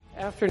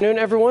Afternoon,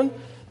 everyone.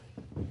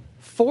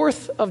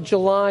 4th of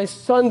July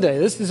Sunday.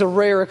 This is a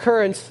rare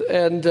occurrence,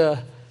 and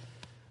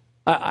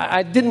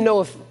I didn't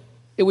know if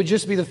it would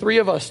just be the three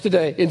of us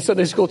today in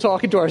Sunday school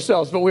talking to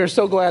ourselves, but we're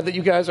so glad that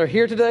you guys are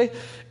here today.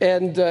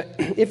 And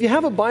if you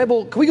have a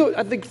Bible, can we go,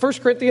 I think, 1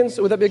 Corinthians,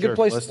 would that be a good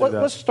place?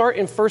 Let's start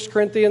in 1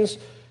 Corinthians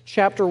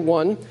chapter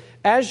 1.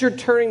 As you're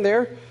turning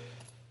there,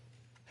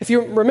 if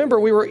you remember,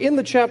 we were in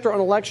the chapter on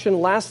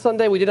election last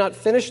Sunday. We did not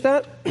finish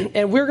that.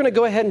 And we're going to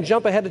go ahead and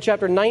jump ahead to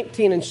chapter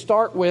 19 and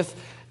start with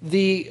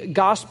the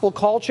Gospel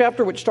Call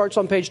chapter, which starts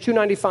on page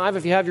 295.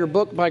 If you have your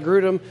book by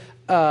Grudem,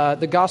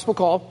 the Gospel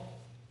Call,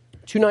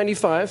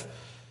 295.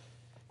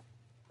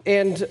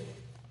 And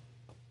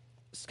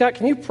Scott,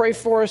 can you pray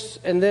for us?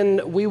 And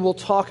then we will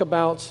talk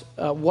about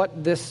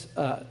what this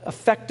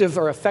effective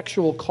or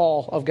effectual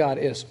call of God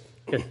is.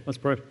 Okay, let's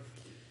pray.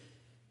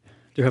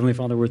 Dear Heavenly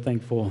Father, we're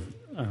thankful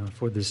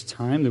for this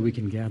time that we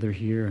can gather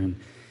here and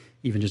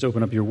even just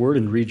open up your word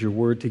and read your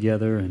word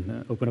together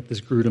and open up this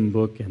Grudem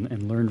book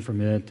and learn from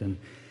it. And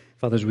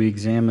Father, as we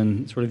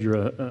examine sort of your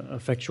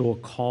effectual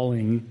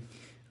calling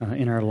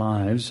in our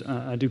lives,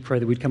 I do pray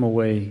that we'd come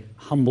away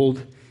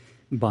humbled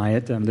by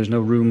it. There's no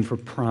room for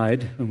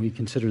pride when we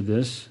consider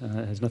this.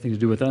 It has nothing to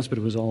do with us, but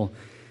it was all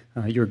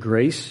your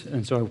grace.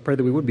 And so I pray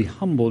that we would be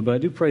humbled, but I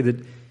do pray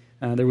that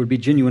there would be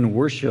genuine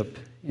worship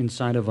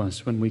inside of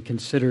us when we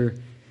consider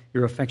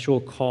your effectual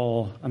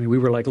call. I mean, we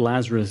were like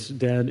Lazarus,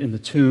 dead in the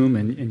tomb,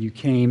 and you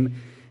came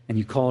and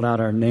you called out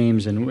our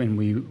names, and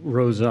we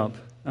rose up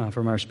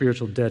from our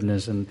spiritual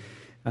deadness. And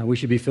we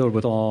should be filled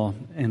with awe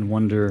and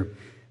wonder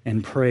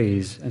and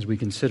praise as we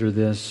consider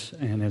this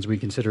and as we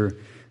consider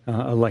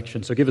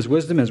election. So give us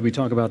wisdom as we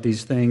talk about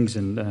these things,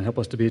 and help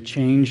us to be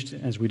changed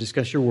as we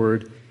discuss your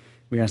word.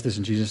 We ask this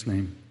in Jesus'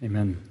 name.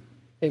 Amen.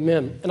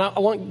 Amen. And I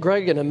want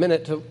Greg in a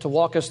minute to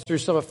walk us through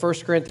some of 1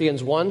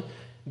 Corinthians 1.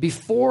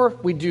 Before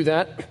we do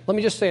that, let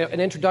me just say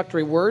an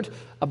introductory word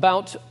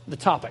about the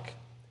topic.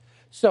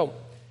 So,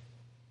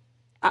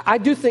 I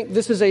do think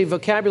this is a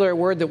vocabulary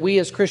word that we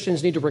as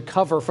Christians need to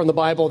recover from the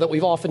Bible that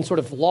we've often sort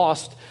of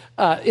lost.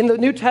 In the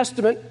New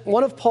Testament,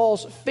 one of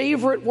Paul's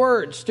favorite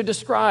words to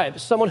describe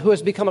someone who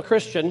has become a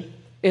Christian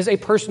is a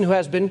person who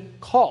has been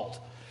called.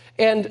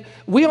 And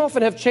we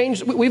often have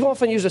changed, we've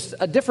often used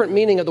a different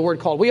meaning of the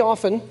word called. We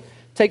often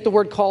take the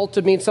word called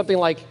to mean something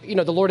like,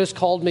 the Lord has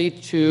called me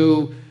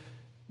to,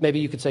 maybe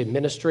you could say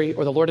ministry,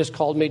 or the Lord has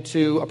called me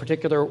to a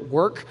particular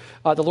work.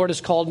 The Lord has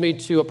called me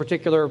to a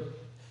particular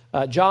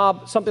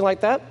job, something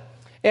like that.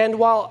 And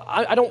while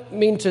I don't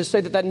mean to say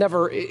that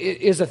never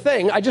is a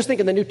thing, I just think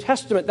in the New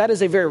Testament, that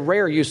is a very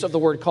rare use of the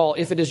word call,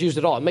 if it is used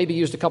at all. It may be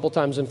used a couple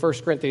times in 1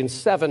 Corinthians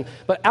 7,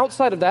 but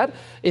outside of that,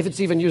 if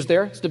it's even used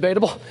there, it's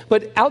debatable.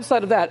 But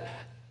outside of that,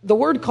 the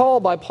word call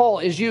by Paul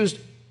is used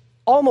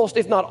almost,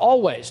 if not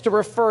always, to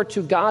refer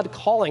to God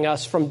calling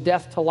us from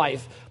death to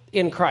life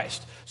in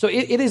Christ. So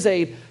it is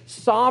a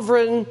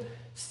sovereign,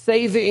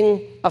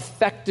 saving,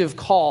 effective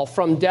call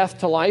from death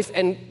to life.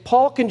 And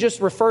Paul can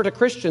just refer to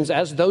Christians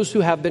as those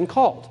who have been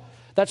called.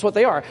 That's what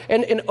they are.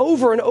 And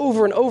over and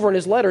over and over in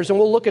his letters, and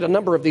we'll look at a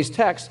number of these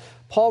texts,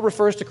 Paul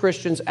refers to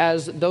Christians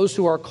as those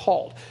who are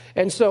called.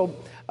 And so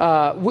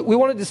we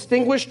want to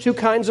distinguish two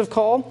kinds of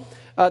call.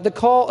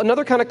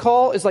 Another kind of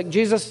call is like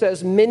Jesus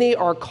says, many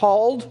are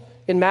called.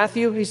 In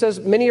Matthew, he says,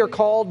 many are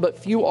called, but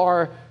few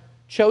are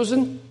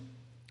chosen.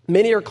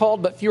 Many are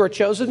called, but few are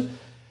chosen.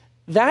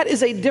 That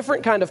is a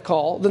different kind of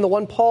call than the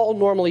one Paul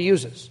normally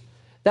uses.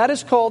 That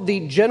is called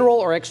the general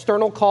or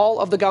external call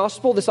of the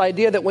gospel, this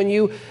idea that when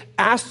you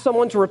ask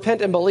someone to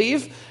repent and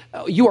believe,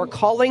 you are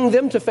calling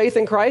them to faith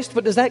in Christ,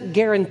 but does that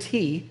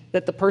guarantee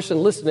that the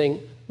person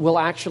listening will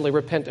actually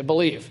repent and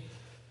believe?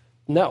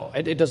 No,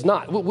 it does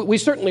not. We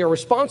certainly are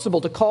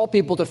responsible to call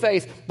people to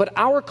faith, but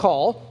our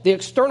call, the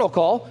external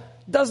call,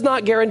 does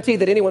not guarantee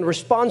that anyone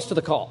responds to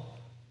the call.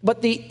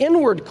 But the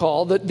inward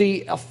call,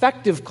 the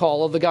effective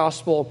call of the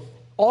gospel,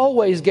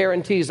 always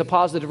guarantees a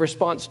positive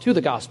response to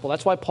the gospel.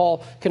 That's why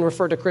Paul can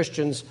refer to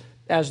Christians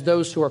as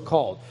those who are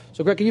called.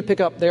 So Greg, can you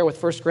pick up there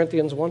with 1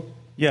 Corinthians 1?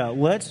 Yeah,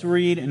 let's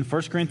read in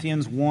 1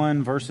 Corinthians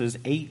 1, verses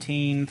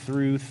 18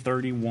 through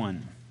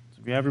 31.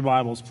 So if you have your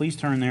Bibles, please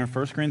turn there.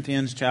 1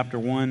 Corinthians chapter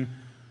 1,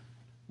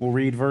 we'll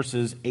read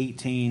verses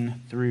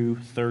 18 through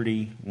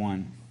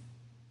 31.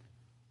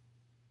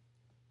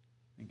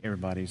 I think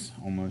everybody's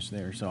almost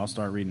there, so I'll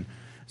start reading.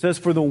 It says,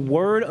 "For the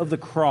word of the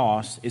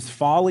cross is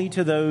folly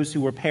to those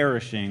who are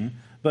perishing,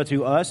 but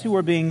to us who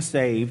are being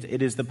saved,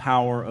 it is the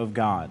power of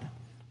God.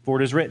 For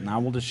it is written, I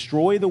will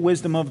destroy the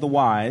wisdom of the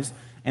wise,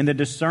 and the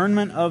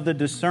discernment of the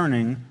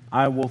discerning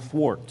I will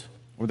thwart,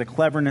 or the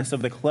cleverness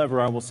of the clever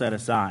I will set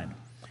aside.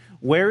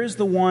 Where is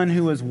the one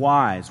who is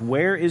wise?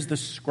 Where is the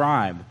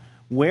scribe?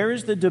 Where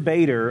is the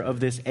debater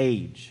of this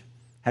age?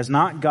 Has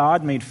not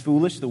God made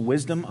foolish the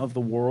wisdom of the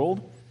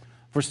world?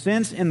 For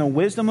since in the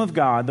wisdom of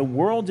God, the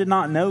world did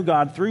not know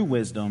God through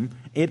wisdom,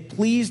 it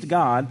pleased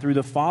God through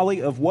the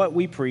folly of what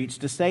we preach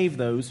to save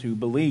those who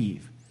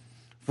believe.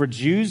 For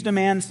Jews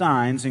demand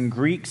signs and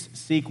Greeks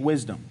seek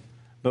wisdom,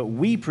 but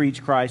we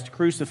preach Christ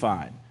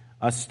crucified,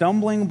 a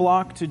stumbling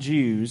block to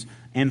Jews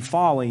and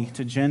folly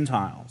to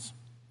Gentiles.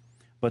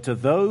 But to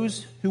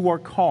those who are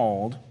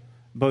called,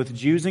 both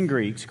Jews and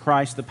Greeks,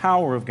 Christ the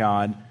power of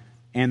God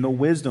and the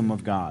wisdom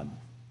of God.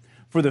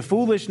 For the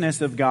foolishness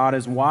of God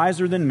is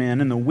wiser than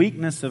men, and the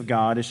weakness of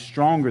God is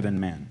stronger than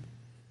men.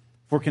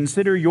 For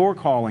consider your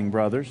calling,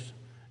 brothers.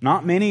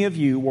 Not many of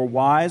you were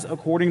wise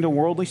according to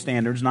worldly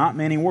standards, not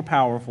many were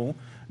powerful,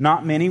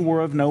 not many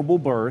were of noble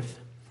birth.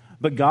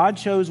 But God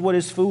chose what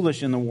is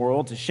foolish in the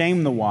world to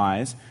shame the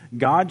wise.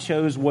 God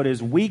chose what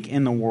is weak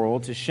in the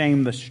world to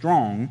shame the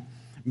strong.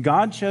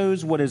 God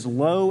chose what is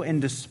low and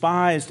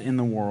despised in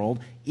the world,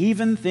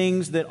 even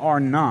things that are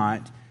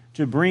not,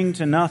 to bring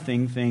to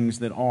nothing things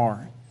that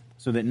are,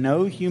 so that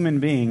no human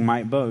being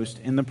might boast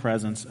in the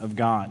presence of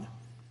God.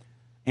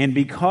 And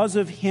because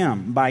of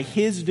him, by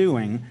his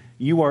doing,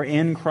 you are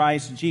in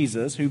Christ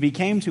Jesus, who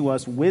became to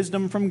us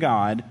wisdom from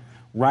God,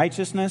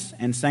 righteousness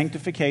and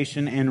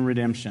sanctification and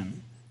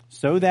redemption,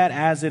 so that,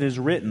 as it is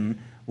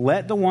written,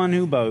 let the one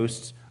who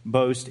boasts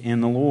boast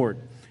in the Lord.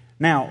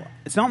 Now,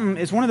 it's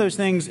one of those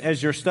things,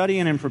 as you're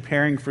studying and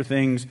preparing for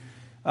things,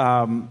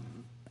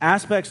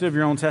 aspects of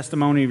your own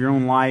testimony, of your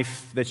own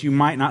life that you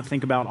might not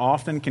think about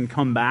often can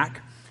come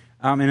back.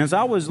 And as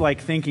I was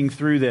thinking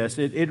through this,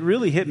 it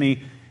really hit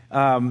me.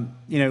 1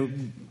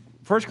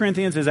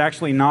 Corinthians is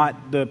actually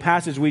not, the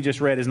passage we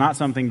just read is not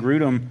something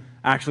Grudem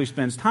actually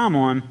spends time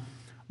on,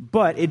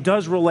 but it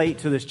does relate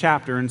to this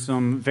chapter in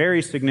some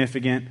very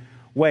significant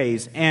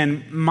ways.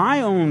 And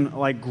my own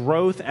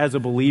growth as a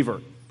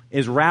believer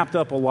is wrapped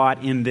up a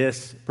lot in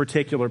this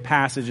particular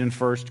passage in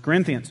 1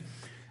 Corinthians.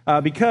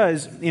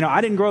 Because,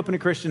 I didn't grow up in a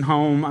Christian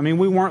home. I mean,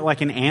 we weren't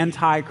like an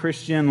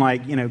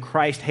anti-Christian,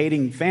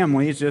 Christ-hating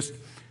family. It's just,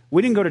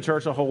 we didn't go to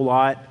church a whole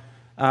lot.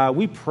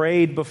 We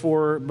prayed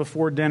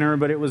before dinner,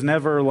 but it was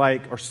never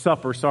or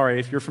supper, sorry.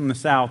 If you're from the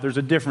South, there's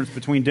a difference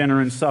between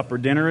dinner and supper.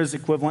 Dinner is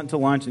equivalent to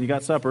lunch, and you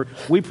got supper.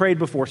 We prayed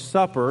before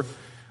supper.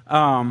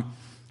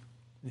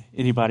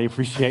 Anybody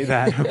appreciate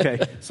that? Okay,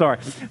 sorry.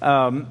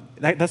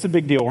 That's a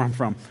big deal where I'm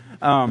from.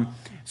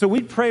 So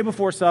we'd pray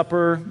before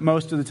supper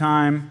most of the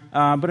time,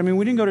 but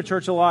we didn't go to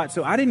church a lot,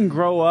 so I didn't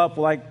grow up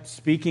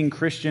speaking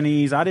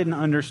Christianese. I didn't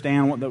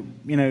understand what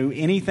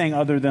anything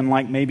other than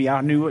maybe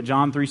I knew what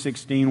John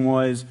 3:16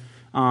 was,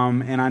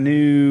 and I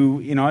knew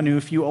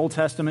a few Old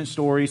Testament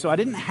stories, so I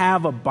didn't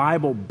have a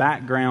Bible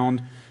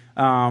background,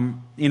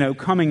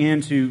 coming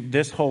into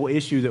this whole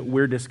issue that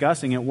we're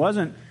discussing. It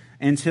wasn't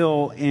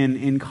until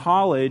in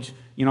college,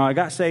 I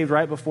got saved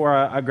right before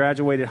I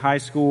graduated high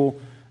school,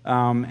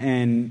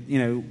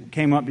 and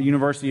came up to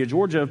University of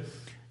Georgia,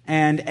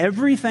 and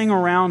everything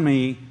around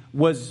me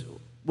was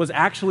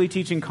actually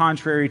teaching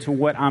contrary to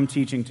what I'm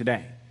teaching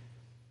today.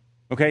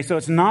 Okay, so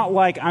it's not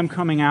like I'm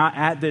coming out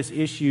at this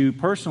issue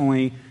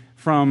personally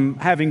from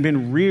having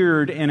been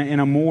reared in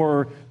a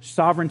more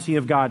sovereignty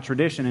of God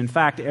tradition. In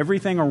fact,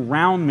 everything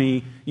around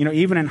me,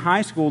 even in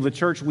high school, the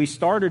church we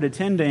started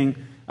attending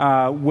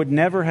would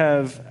never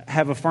have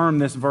affirmed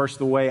this verse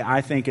the way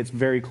I think it's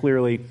very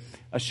clearly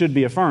should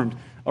be affirmed,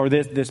 or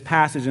this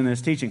passage in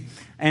this teaching.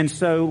 And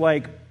so,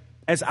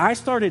 as I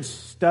started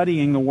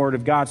studying the Word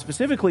of God,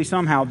 specifically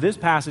somehow this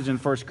passage in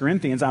 1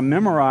 Corinthians, I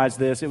memorized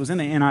this. It was in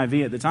the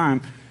NIV at the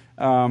time.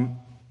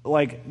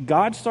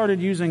 God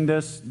started using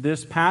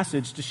this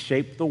passage to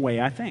shape the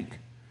way I think.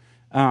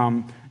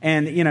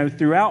 And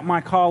throughout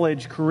my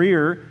college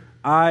career,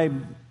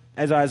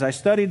 as I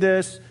studied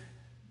this,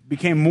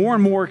 became more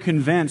and more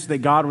convinced that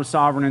God was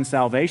sovereign in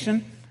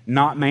salvation,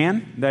 not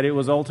man, that it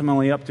was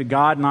ultimately up to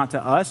God, not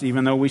to us,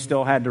 even though we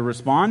still had to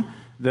respond.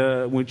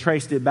 We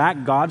traced it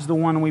back. God's the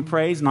one we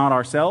praise, not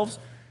ourselves.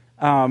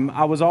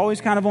 I was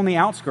always kind of on the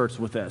outskirts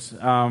with this.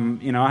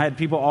 I had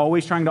people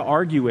always trying to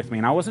argue with me,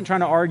 and I wasn't trying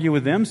to argue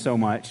with them so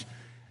much.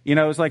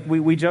 It's like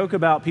we joke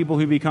about people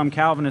who become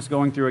Calvinists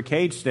going through a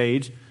cage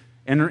stage,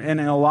 and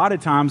a lot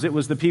of times it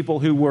was the people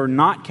who were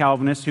not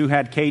Calvinists who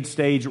had cage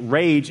stage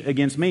rage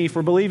against me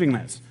for believing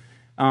this.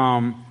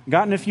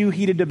 Got in a few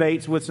heated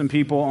debates with some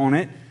people on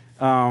it.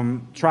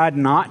 Tried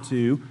not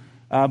to.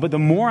 But the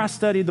more I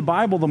studied the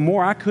Bible, the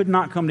more I could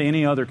not come to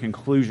any other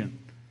conclusion.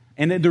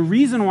 And the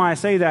reason why I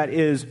say that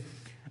is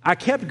I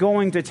kept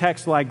going to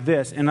texts like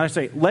this, and I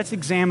say, let's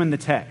examine the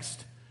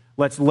text.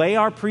 Let's lay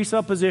our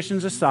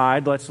presuppositions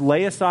aside. Let's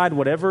lay aside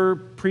whatever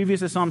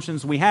previous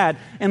assumptions we had,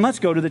 and let's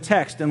go to the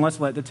text, and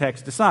let's let the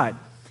text decide.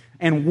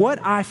 And what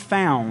I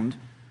found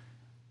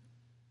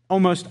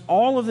almost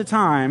all of the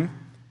time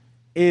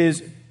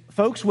is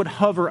folks would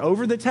hover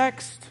over the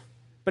text,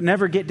 but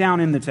never get down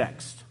in the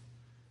text.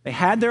 They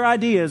had their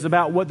ideas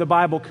about what the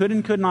Bible could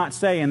and could not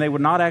say, and they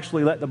would not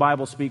actually let the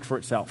Bible speak for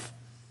itself.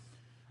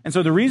 And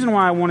so the reason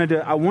why I wanted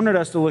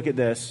us to look at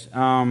this,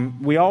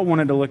 we all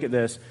wanted to look at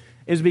this,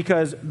 is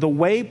because the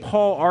way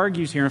Paul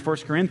argues here in 1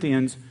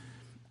 Corinthians,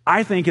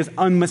 I think is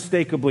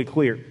unmistakably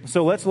clear.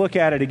 So let's look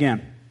at it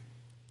again.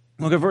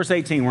 Look at verse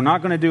 18. We're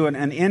not going to do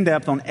an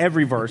in-depth on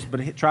every verse,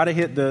 but try to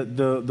hit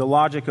the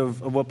logic of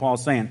what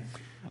Paul's saying.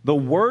 The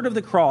word of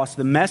the cross,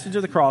 the message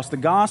of the cross, the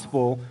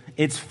gospel,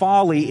 it's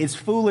folly, it's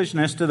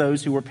foolishness to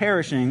those who are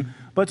perishing,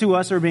 but to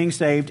us who are being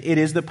saved, it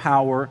is the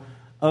power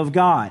of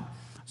God.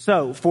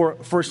 So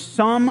for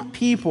some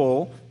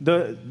people,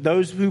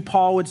 those who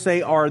Paul would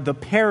say are the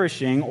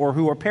perishing or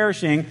who are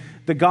perishing,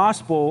 the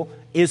gospel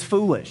is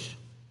foolish.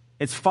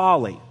 It's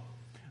folly.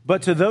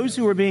 But to those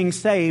who are being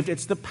saved,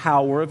 it's the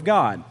power of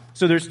God.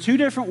 So there's two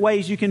different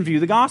ways you can view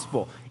the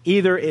gospel.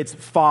 Either it's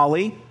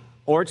folly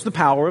or it's the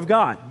power of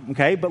God.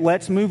 Okay, but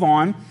let's move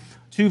on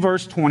to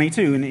verse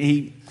 22. And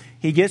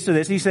he gets to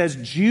this. He says,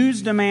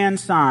 Jews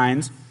demand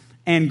signs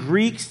and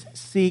Greeks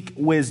seek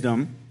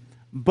wisdom,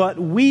 but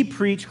we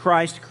preach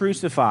Christ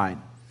crucified,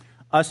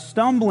 a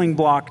stumbling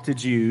block to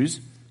Jews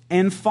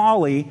and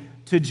folly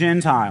to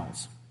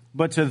Gentiles.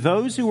 But to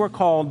those who are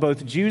called,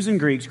 both Jews and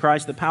Greeks,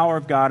 Christ the power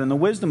of God and the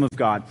wisdom of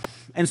God.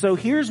 And so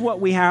here's what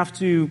we have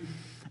to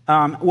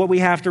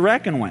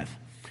reckon with.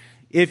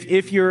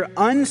 If you're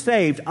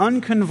unsaved,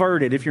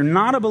 unconverted, if you're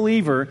not a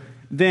believer,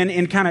 then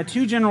in kind of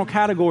two general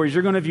categories,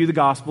 you're going to view the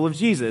gospel of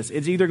Jesus.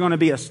 It's either going to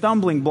be a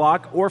stumbling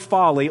block or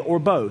folly or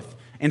both.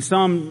 In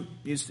some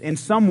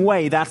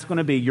way, that's going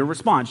to be your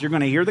response. You're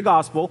going to hear the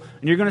gospel,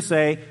 and you're going to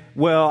say,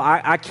 well,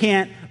 I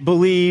can't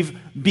believe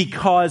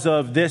because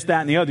of this,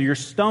 that, and the other. You're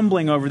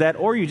stumbling over that,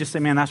 or you just say,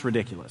 man, that's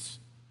ridiculous.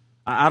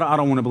 I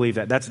don't want to believe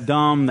that. That's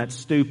dumb, that's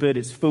stupid,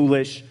 it's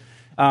foolish.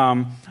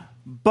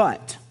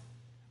 But,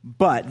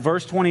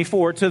 verse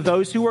 24, to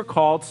those who are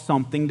called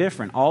something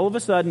different. All of a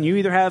sudden, you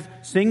either have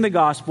seeing the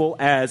gospel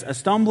as a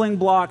stumbling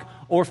block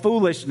or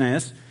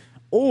foolishness,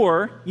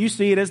 or you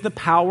see it as the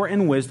power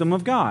and wisdom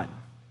of God.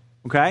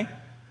 Okay?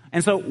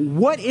 And so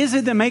what is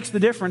it that makes the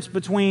difference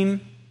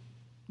between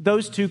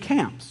those two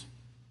camps?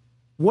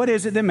 What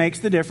is it that makes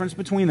the difference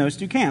between those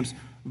two camps?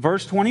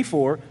 Verse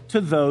 24,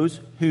 to those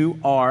who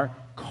are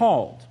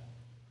called.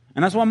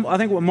 And that's why I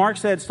think what Mark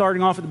said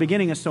starting off at the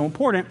beginning is so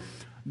important,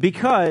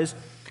 because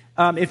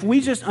if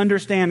we just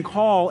understand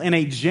call in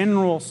a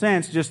general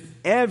sense, just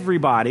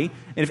everybody,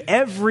 if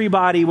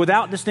everybody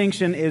without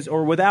distinction is,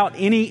 or without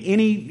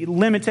any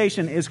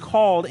limitation is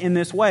called in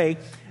this way,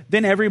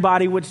 then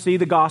everybody would see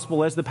the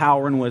gospel as the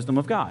power and wisdom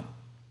of God.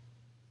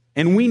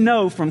 And we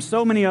know from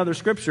so many other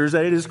scriptures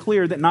that it is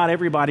clear that not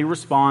everybody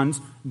responds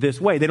this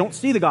way. They don't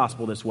see the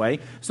gospel this way.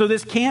 So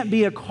this can't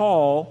be a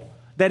call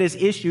that is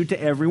issued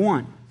to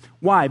everyone.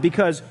 Why?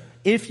 Because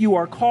if you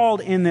are called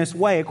in this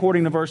way,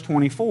 according to verse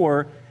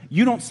 24,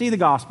 you don't see the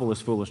gospel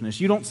as foolishness.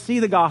 You don't see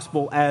the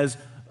gospel as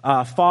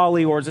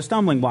folly or as a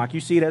stumbling block.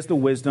 You see it as the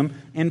wisdom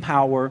and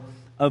power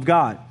of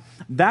God.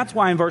 That's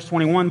why in verse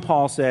 21,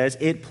 Paul says,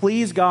 it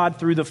pleased God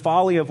through the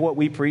folly of what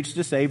we preach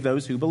to save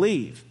those who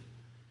believe.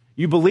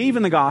 You believe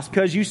in the gospel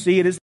because you see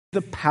it as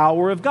the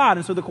power of God.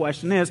 And so the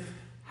question is,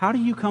 how do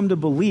you come to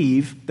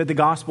believe that the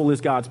gospel is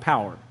God's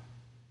power?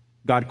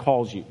 God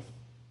calls you.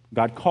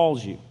 God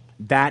calls you.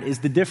 That is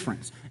the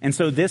difference. And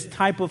so this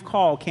type of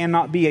call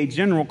cannot be a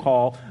general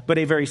call, but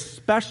a very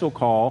special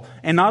call.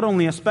 And not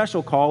only a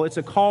special call, it's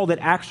a call that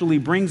actually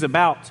brings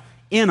about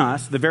in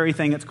us the very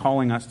thing it's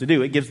calling us to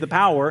do. It gives the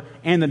power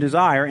and the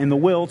desire and the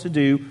will to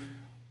do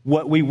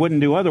what we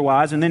wouldn't do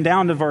otherwise. And then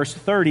down to verse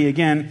 30,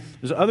 again,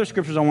 there's other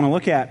scriptures I want to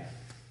look at.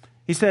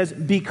 He says,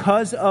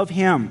 because of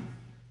him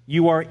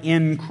you are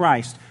in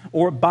Christ,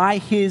 or by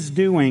his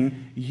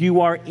doing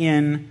you are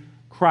in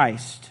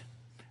Christ.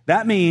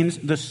 That means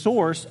the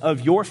source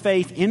of your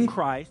faith in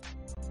Christ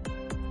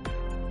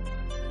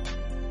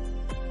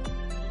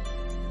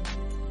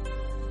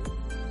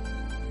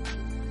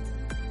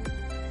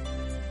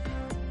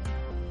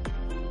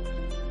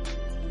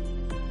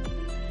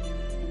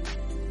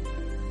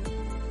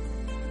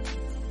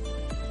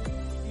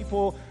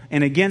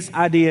and against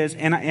ideas,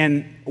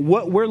 and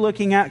what we're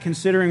looking at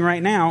considering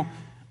right now,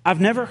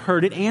 I've never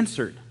heard it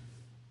answered.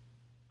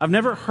 I've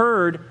never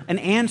heard an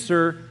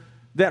answer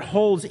that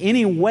holds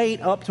any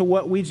weight up to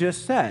what we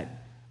just said.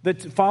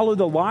 That follow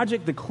the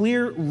logic, the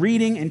clear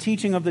reading and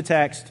teaching of the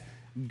text.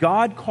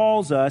 God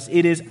calls us.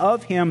 It is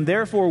of him.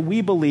 Therefore,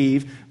 we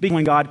believe.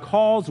 When God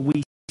calls,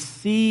 we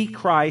see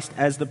Christ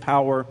as the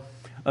power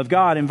of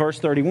God. In verse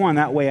 31,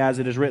 that way as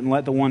it is written,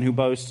 let the one who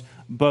boasts,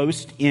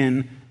 boast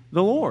in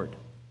the Lord.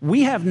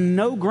 We have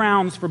no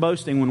grounds for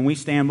boasting when we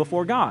stand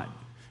before God.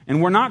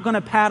 And we're not going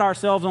to pat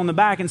ourselves on the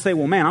back and say,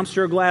 well, man, I'm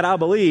sure glad I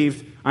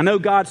believed. I know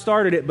God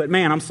started it, but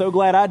man, I'm so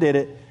glad I did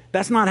it.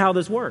 That's not how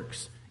this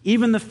works.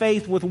 Even the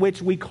faith with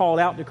which we called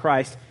out to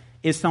Christ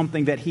is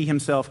something that he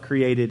himself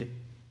created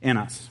in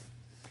us.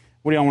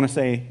 What do y'all want to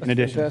say in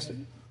addition? Fantastic.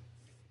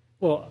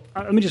 Well,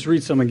 let me just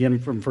read some again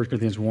from 1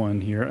 Corinthians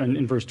 1 here, and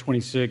in verse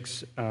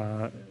 26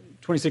 to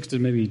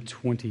maybe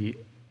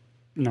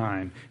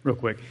 29, real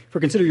quick. For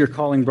consider your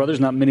calling, brothers,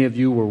 not many of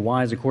you were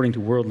wise according to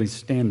worldly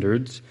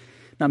standards.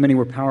 Not many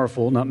were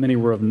powerful, not many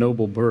were of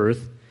noble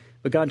birth.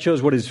 But God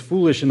chose what is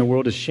foolish in the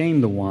world to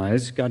shame the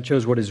wise. God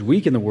chose what is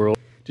weak in the world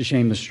to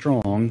shame the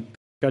strong.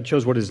 God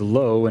chose what is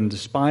low and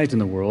despised in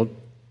the world,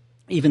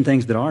 even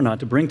things that are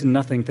not, to bring to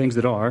nothing things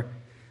that are,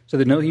 so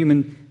that no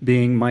human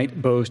being might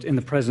boast in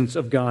the presence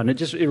of God.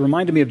 And it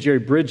reminded me of Jerry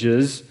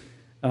Bridges.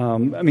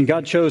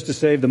 God chose to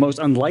save the most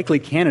unlikely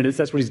candidates.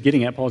 That's what he's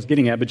getting at, Paul's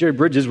getting at. But Jerry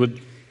Bridges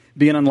would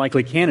be an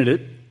unlikely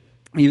candidate.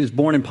 He was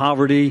born in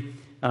poverty.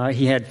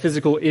 He had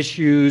physical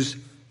issues.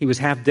 He was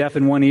half deaf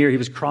in one ear. He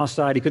was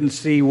cross-eyed. He couldn't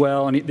see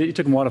well. And it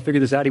took him a while to figure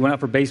this out. He went out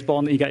for baseball,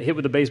 and he got hit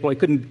with a baseball.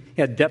 He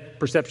had depth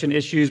perception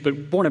issues,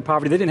 but born in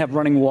poverty. They didn't have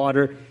running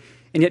water.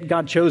 And yet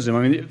God chose him.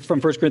 I mean,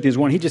 from 1 Corinthians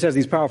 1, he just has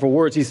these powerful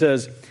words. He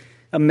says,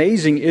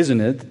 "Amazing,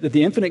 isn't it, that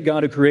the infinite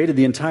God who created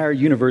the entire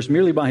universe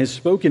merely by his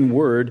spoken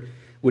word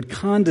would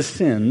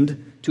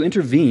condescend to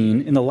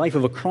intervene in the life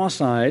of a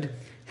cross-eyed,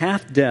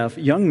 half-deaf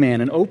young man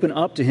and open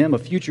up to him a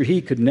future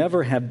he could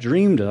never have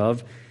dreamed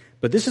of.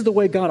 But this is the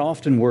way God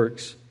often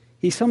works.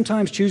 He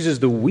sometimes chooses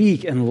the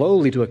weak and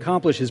lowly to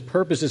accomplish his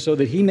purposes so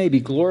that he may be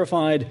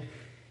glorified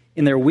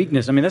in their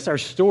weakness." I mean, that's our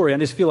story. I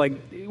just feel like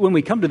when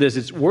we come to this,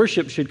 it's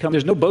worship should come.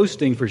 There's no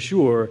boasting for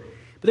sure,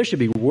 but there should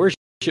be worship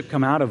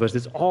come out of us.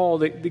 It's all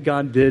that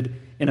God did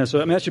in us. So,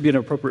 I mean, that should be an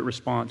appropriate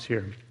response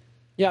here.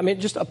 Yeah, I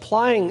mean, just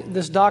applying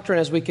this doctrine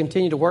as we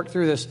continue to work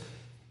through this,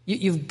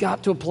 you've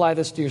got to apply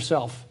this to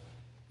yourself.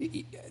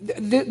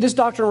 This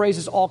doctrine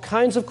raises all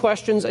kinds of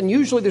questions, and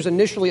usually there's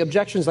initially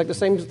objections, like the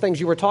same things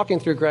you were talking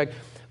through, Greg.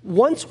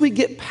 Once we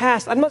get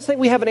past, I'm not saying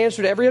we have an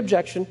answer to every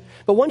objection,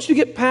 but once you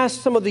get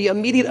past some of the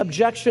immediate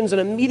objections and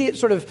immediate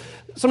sort of,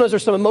 sometimes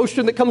there's some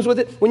emotion that comes with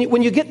it, when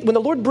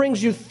the Lord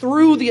brings you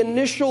through the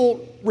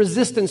initial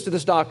resistance to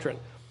this doctrine,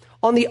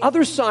 on the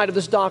other side of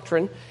this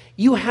doctrine,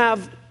 you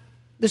have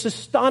this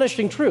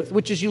astonishing truth,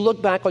 which is you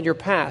look back on your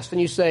past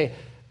and you say,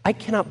 I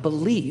cannot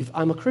believe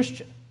I'm a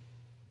Christian.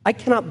 I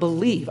cannot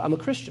believe I'm a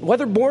Christian,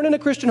 whether born in a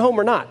Christian home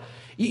or not.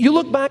 You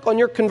look back on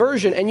your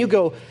conversion and you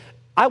go,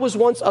 I was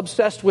once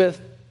obsessed with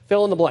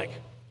fill in the blank,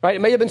 right?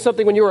 It may have been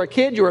something when you were a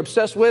kid you were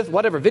obsessed with,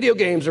 whatever, video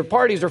games or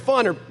parties or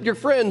fun or your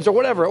friends or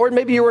whatever. Or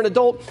maybe you were an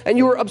adult and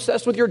you were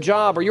obsessed with your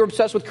job, or you were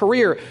obsessed with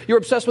career, you were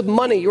obsessed with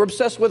money, you were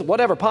obsessed with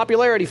whatever,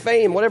 popularity,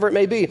 fame, whatever it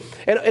may be.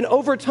 And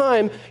over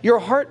time, your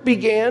heart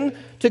began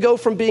to go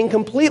from being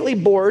completely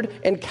bored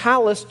and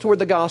callous toward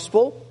the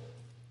gospel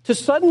to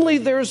suddenly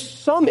there's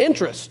some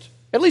interest.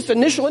 At least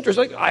initial interest,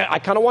 like, I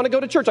kind of want to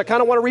go to church. I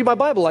kind of want to read my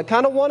Bible. I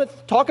kind of want to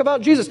talk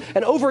about Jesus.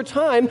 And over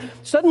time,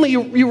 suddenly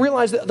you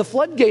realize that the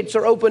floodgates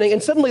are opening,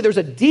 and suddenly there's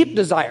a deep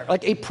desire,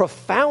 like a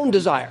profound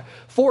desire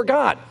for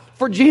God,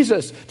 for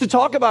Jesus, to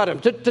talk about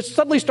him, to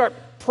suddenly start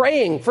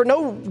praying for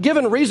no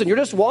given reason. You're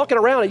just walking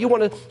around and you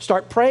want to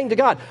start praying to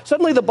God.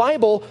 Suddenly the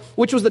Bible,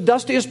 which was the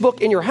dustiest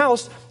book in your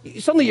house,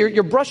 suddenly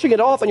you're brushing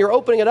it off and you're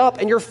opening it up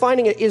and you're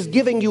finding it is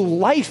giving you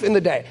life in the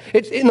day.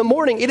 It's in the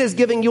morning, it is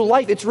giving you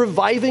life. It's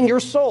reviving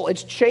your soul.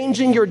 It's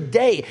changing your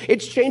day.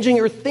 It's changing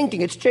your thinking.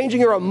 It's changing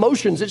your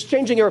emotions. It's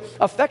changing your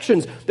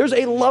affections. There's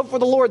a love for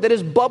the Lord that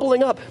is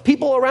bubbling up.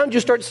 People around you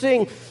start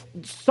seeing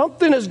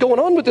something is going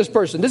on with this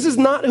person. This is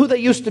not who they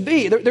used to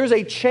be. There's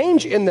a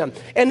change in them.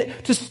 And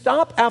to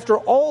stop after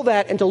all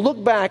that and to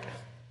look back,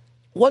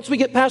 once we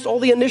get past all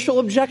the initial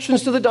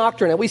objections to the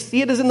doctrine and we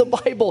see it as in the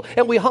Bible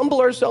and we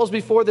humble ourselves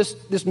before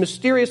this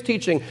mysterious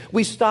teaching,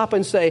 we stop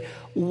and say,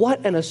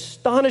 what an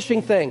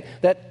astonishing thing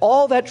that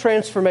all that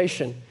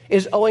transformation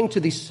is owing to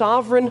the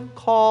sovereign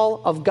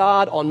call of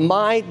God on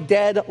my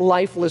dead,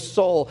 lifeless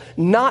soul,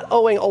 not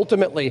owing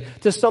ultimately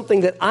to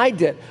something that I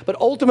did, but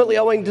ultimately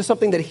owing to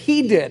something that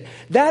he did.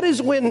 That is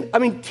when,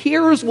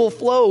 tears will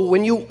flow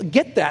when you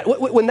get that.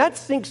 When that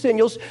sinks in,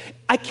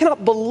 I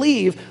cannot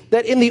believe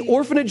that in the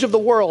orphanage of the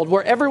world,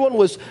 where everyone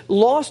was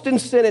lost in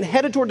sin and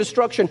headed toward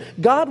destruction,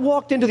 God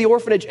walked into the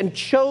orphanage and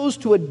chose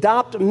to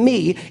adopt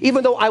me,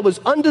 even though I was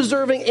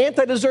undeserving,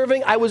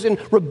 anti-deserving. I was in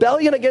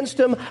rebellion against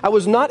him. I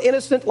was not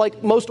innocent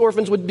like most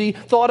orphans would be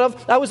thought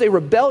of. I was a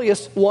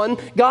rebellious one.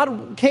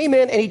 God came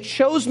in and he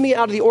chose me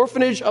out of the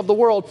orphanage of the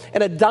world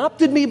and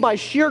adopted me by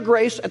sheer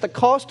grace at the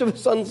cost of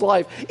his son's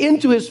life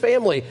into his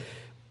family.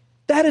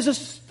 That is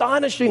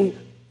astonishing,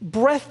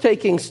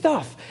 breathtaking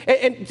stuff.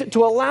 And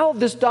to allow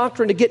this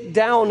doctrine to get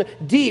down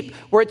deep,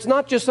 where it's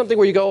not just something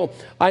where you go,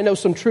 I know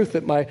some truth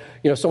that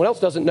someone else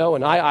doesn't know,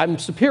 and I'm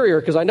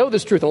superior because I know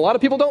this truth, and a lot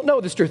of people don't know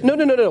this truth. No.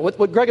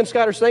 What Greg and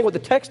Scott are saying, what the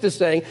text is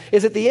saying,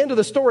 is at the end of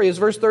the story is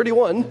verse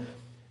 31,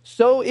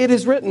 so it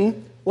is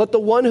written, let the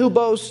one who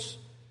boasts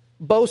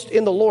boast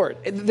in the Lord.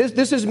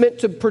 This is meant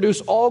to produce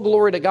all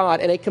glory to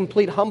God and a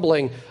complete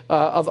humbling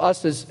of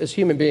us as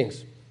human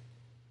beings.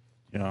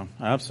 Yeah,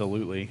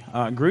 absolutely.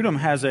 Grudem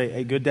has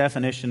a good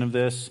definition of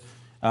this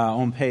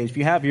on page. If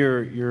you have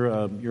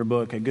your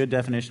book, a good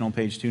definition on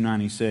page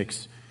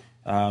 296,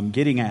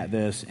 getting at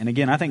this. And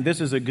again, I think this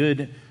is a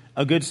good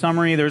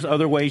summary. There's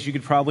other ways you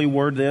could probably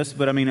word this,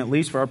 but at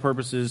least for our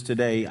purposes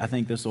today, I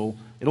think it'll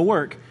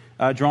work.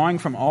 Drawing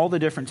from all the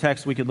different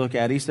texts we could look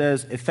at, he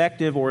says,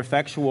 effective or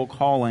effectual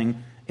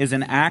calling is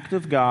an act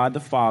of God the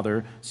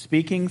Father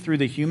speaking through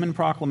the human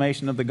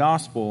proclamation of the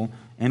gospel,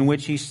 in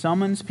which he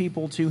summons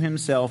people to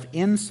himself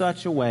in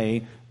such a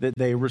way that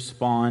they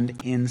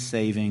respond in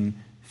saving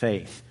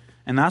faith.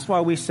 And that's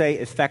why we say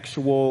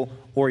effectual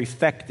or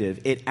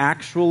effective. It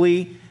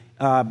actually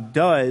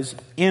does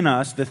in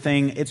us the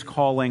thing it's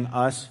calling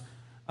us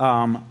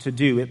to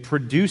do. It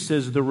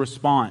produces the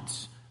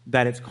response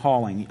that it's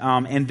calling.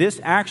 And this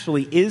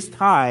actually is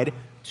tied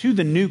to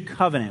the new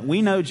covenant.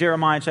 We know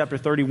Jeremiah chapter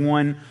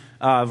 31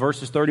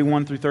 verses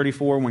 31 through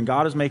 34, when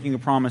God is making a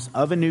promise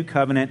of a new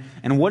covenant.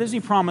 And what does he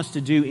promise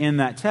to do in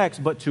that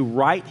text? But to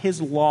write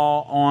his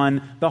law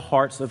on the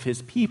hearts of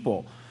his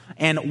people.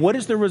 And what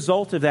is the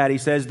result of that? He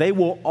says, they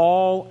will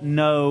all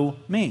know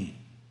me.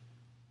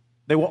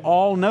 They will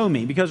all know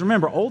me. Because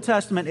remember, Old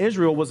Testament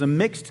Israel was a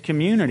mixed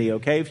community,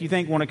 okay? If you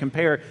want to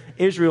compare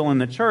Israel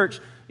and the church,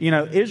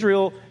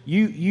 Israel,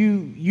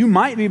 you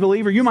might be a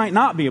believer, you might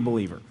not be a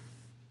believer.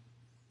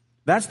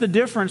 That's the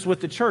difference with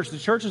the church. The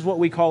church is what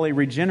we call a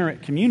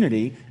regenerate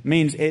community. It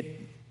means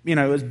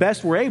as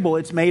best we're able,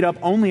 it's made up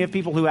only of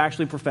people who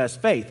actually profess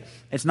faith.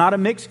 It's not a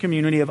mixed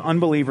community of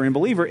unbeliever and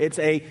believer. It's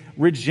a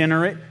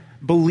regenerate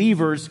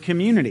believers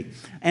community.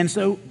 And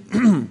so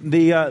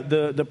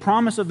the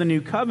promise of the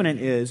new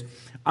covenant is,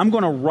 I'm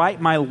going to write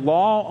my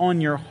law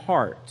on your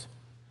heart.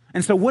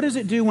 And so what does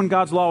it do when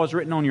God's law is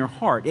written on your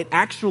heart? It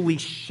actually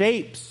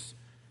shapes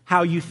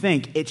how you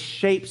think. It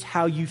shapes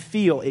how you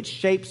feel. It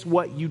shapes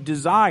what you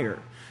desire.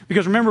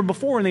 Because remember,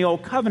 before in the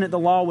Old Covenant, the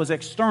law was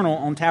external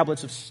on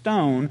tablets of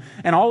stone,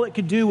 and all it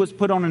could do was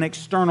put on an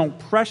external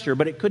pressure,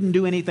 but it couldn't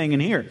do anything in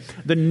here.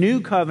 The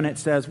New Covenant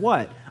says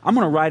what? I'm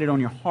going to write it on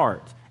your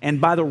heart. And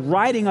by the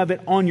writing of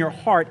it on your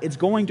heart, it's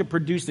going to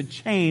produce a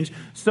change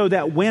so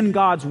that when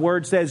God's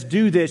word says,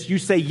 do this, you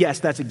say, yes,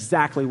 that's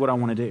exactly what I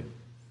want to do.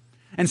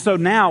 And so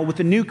now with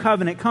the new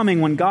covenant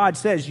coming, when God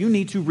says you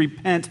need to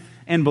repent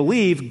and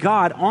believe,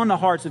 God on the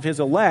hearts of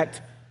his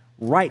elect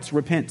writes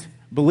repent,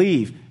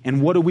 believe.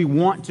 And what do we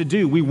want to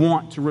do? We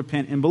want to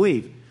repent and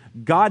believe.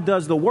 God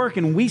does the work,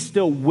 and we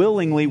still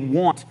willingly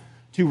want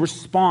to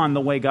respond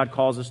the way God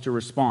calls us to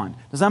respond.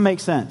 Does that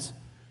make sense?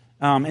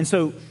 And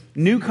so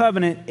new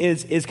covenant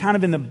is kind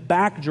of in the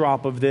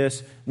backdrop of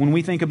this when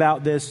we think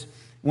about this.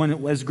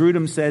 When, as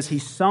Grudem says, he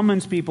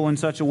summons people in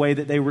such a way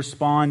that they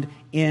respond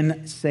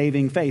in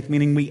saving faith,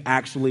 meaning we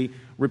actually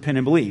repent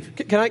and believe.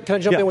 Can I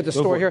jump in with the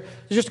story here?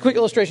 Just a quick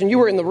illustration. You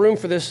were in the room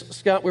for this,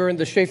 Scott. We were in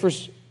the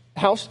Schaefer's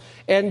house.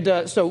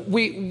 And so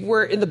we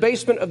were in the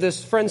basement of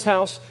this friend's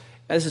house.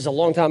 This is a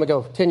long time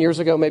ago, 10 years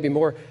ago, maybe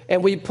more.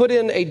 And we put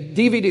in a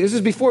DVD. This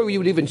is before we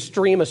would even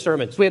stream a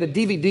sermon. So we had a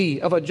DVD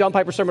of a John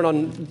Piper sermon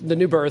on the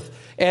new birth.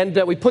 And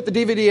we put the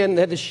DVD in.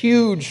 They had this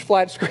huge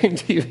flat screen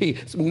TV,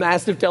 this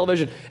massive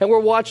television. And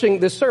we're watching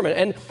this sermon.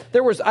 And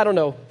there was,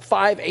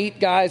 5, 8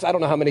 guys. I don't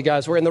know how many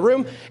guys were in the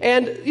room.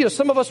 And,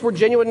 some of us were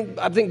genuine,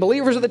 I think,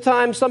 believers at the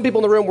time. Some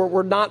people in the room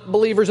were not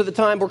believers at the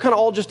time. We're kind of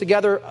all just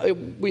together.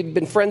 We'd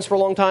been friends for a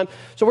long time.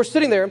 So we're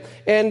sitting there.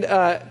 And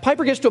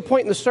Piper gets to a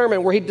point in the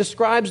sermon where he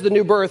describes the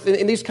new birth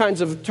in these kinds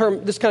of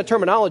this kind of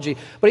terminology.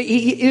 But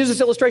he uses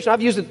this illustration.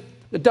 I've used it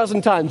a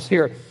dozen times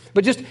here.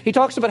 But he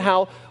talks about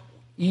how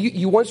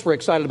you once were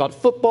excited about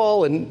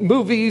football and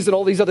movies and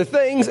all these other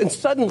things, and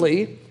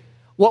suddenly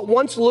what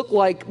once looked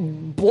like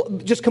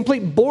just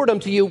complete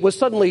boredom to you was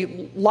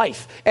suddenly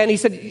life. And he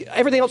said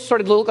everything else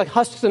started to look like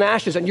husks and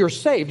ashes, and you're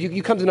saved.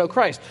 You come to know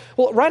Christ.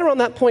 Well, right around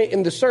that point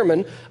in the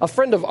sermon, a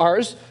friend of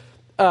ours,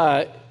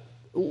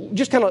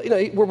 just kind of,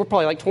 we're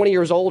probably like 20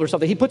 years old or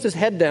something. He puts his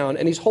head down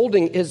and he's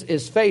holding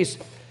his face,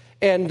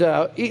 and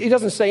he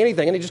doesn't say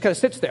anything, and he just kind of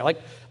sits there,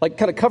 like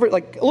kind of covered,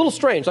 like a little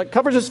strange, like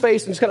covers his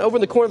face and just kind of over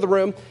in the corner of the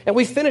room. And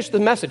we finish the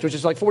message, which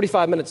is like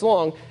 45 minutes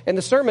long, and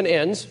the sermon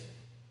ends.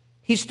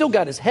 He's still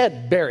got his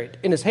head buried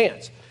in his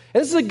hands.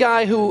 And this is a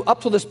guy who,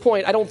 up to this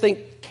point, I don't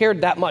think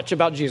cared that much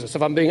about Jesus.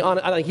 If I'm being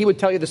honest, I think he would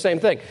tell you the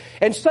same thing.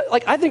 And so,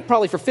 I think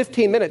probably for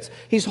 15 minutes,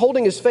 he's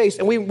holding his face,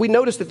 and we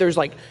noticed that there's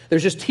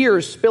just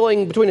tears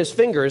spilling between his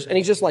fingers, and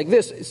he's just like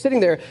this,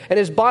 sitting there, and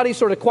his body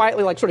sort of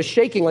quietly, sort of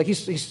shaking, like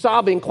he's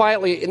sobbing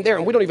quietly in there,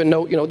 and we don't even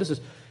know, this is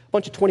a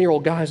bunch of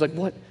 20-year-old guys, like,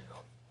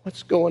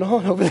 what's going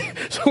on over there?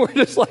 So we're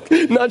just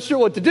not sure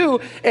what to do.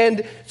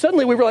 And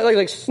suddenly we realize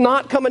like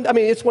snot coming. I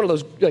mean, it's one of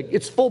those,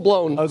 it's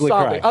full-blown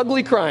sobbing,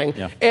 ugly crying.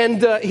 Yeah.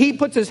 And he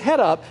puts his head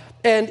up,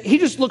 and he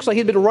just looks like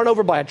he'd been run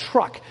over by a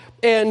truck.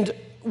 And,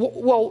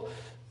 well,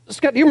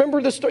 Scott, do you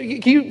remember this story?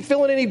 Can you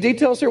fill in any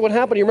details here? What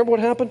happened? Do you remember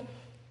what happened?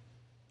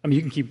 I mean,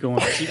 you can keep going.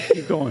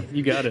 Keep going.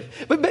 You got it.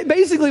 But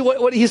basically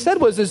what he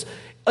said was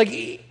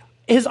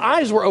his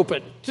eyes were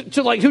open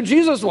to who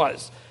Jesus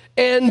was.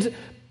 And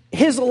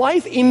his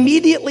life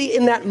immediately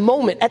in that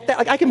moment,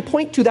 I can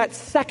point to that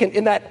second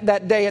in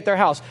that day at their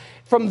house.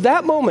 From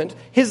that moment,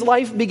 his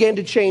life began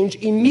to change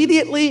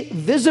immediately,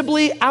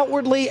 visibly,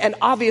 outwardly, and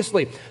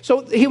obviously.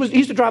 So he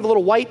used to drive a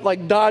little white,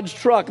 Dodge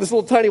truck, this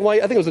little tiny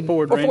white, I think it was a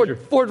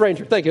Ford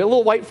Ranger, thank you, a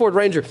little white Ford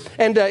Ranger.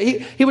 And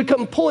he would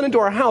come pulling into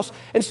our house,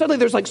 and suddenly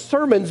there's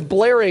sermons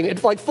blaring at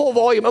full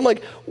volume. I'm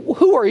like,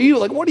 who are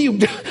you? What are you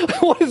doing?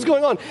 What is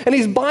going on? And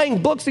he's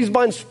buying books, he's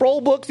buying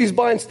Sproul books, he's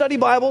buying study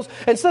Bibles,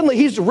 and suddenly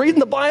he's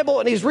reading the Bible,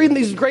 and he's reading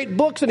these great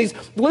books, and he's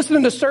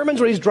listening to sermons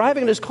when he's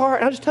driving in his car.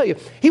 And I'll just tell you,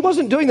 he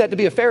wasn't doing that to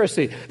be a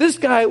Pharisee. This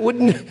guy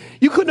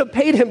you couldn't have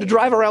paid him to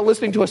drive around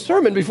listening to a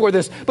sermon before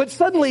this. But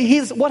suddenly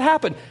what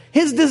happened?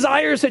 His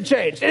desires had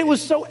changed. And it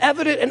was so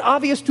evident and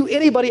obvious to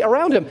anybody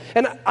around him.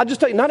 And I'll just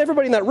tell you, not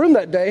everybody in that room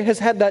that day has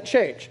had that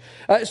change.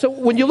 So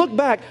when you look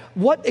back,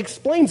 what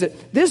explains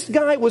it? This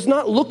guy was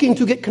not looking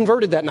to get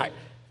converted that night.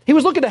 He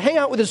was looking to hang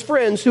out with his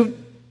friends who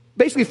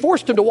basically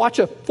forced him to watch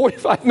a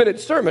 45-minute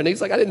sermon. He's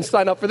like, I didn't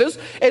sign up for this.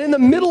 And in the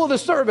middle of the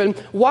sermon,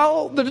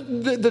 while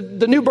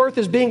the new birth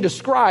is being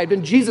described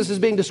and Jesus is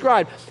being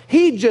described,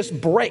 he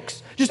just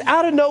breaks. Just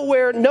out of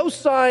nowhere, no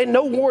sign,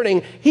 no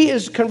warning, he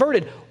is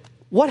converted.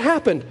 What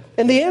happened?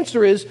 And the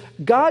answer is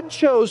God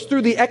chose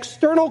through the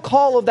external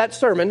call of that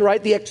sermon,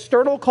 right? The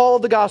external call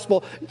of the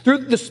gospel, through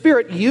the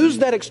Spirit, used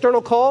that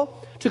external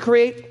call to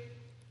create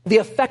the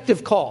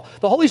effective call.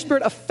 The Holy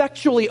Spirit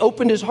effectually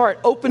opened his heart,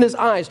 opened his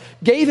eyes,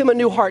 gave him a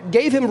new heart,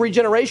 gave him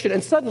regeneration,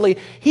 and suddenly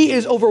he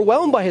is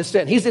overwhelmed by his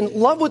sin. He's in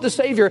love with the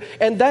Savior,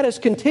 and that has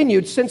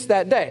continued since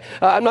that day.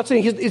 I'm not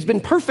saying he's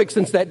been perfect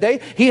since that day.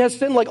 He has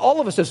sinned like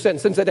all of us have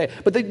sinned since that day.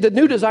 But the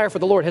new desire for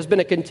the Lord has been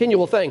a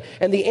continual thing.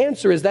 And the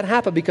answer is that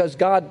happened because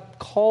God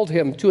called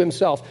him to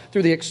himself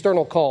through the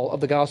external call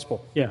of the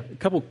gospel. Yeah, a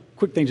couple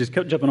quick things just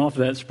jumping off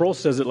of that. Sproul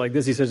says it like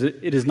this. He says,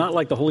 it is not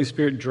like the Holy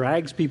Spirit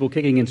drags people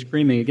kicking and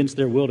screaming against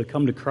their will to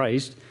come to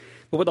Christ.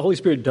 But what the Holy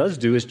Spirit does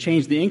do is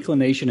change the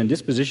inclination and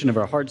disposition of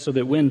our hearts so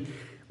that when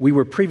we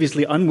were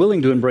previously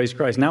unwilling to embrace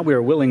Christ, now we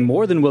are willing,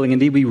 more than willing.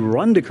 Indeed, we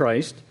run to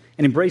Christ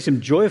and embrace him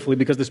joyfully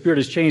because the Spirit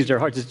has changed our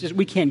hearts. It's just,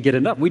 we can't get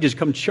enough. We just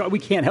we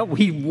can't help.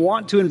 We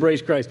want to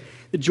embrace Christ.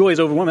 The joy is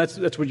overwhelming.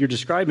 That's what you're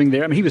describing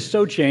there. I mean, he was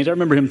so changed. I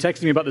remember him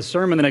texting me about the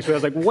sermon the next week. I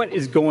was like, what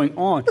is going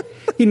on?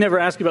 He never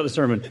asked me about the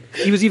sermon.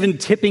 He was even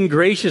tipping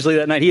graciously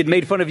that night. He had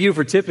made fun of you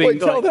for tipping. Wait,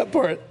 tell that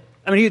part.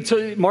 I mean,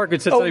 Mark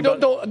had said something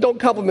about... Don't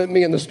compliment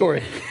me in the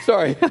story.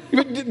 Sorry.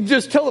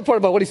 Just tell the part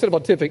about what he said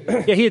about tipping.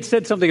 Yeah, he had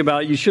said something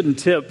about you shouldn't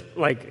tip,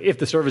 like, if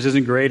the service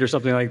isn't great or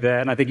something like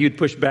that. And I think you'd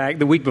pushed back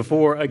the week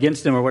before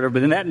against him or whatever. But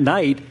then that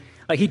night,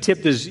 like, he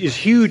tipped his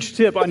huge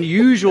tip,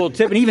 unusual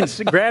tip, and he even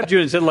grabbed you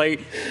and said,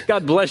 like,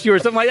 God bless you or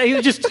something like that. He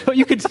was just,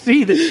 you could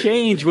see the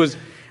change was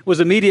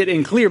immediate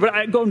and clear.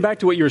 But going back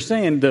to what you were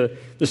saying, the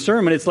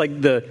sermon, it's like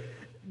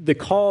the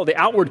call, the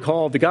outward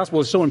call of the gospel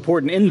is so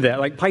important in that.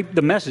 Like,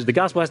 the message, the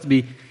gospel has to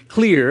be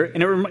clear.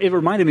 And it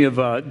reminded me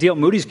of D.L.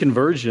 Moody's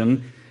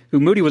conversion, who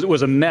Moody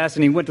was a mess,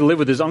 and he went to live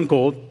with his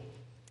uncle.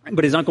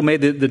 But his uncle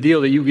made the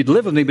deal that you could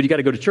live with me, but you got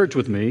to go to church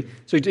with me.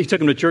 So he took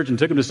him to church and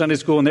took him to Sunday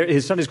school. And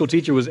his Sunday school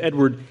teacher was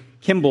Edward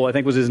Kimball, I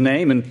think was his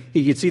name. And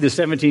he could see the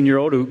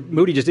 17-year-old who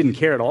Moody just didn't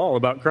care at all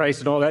about Christ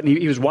and all that. And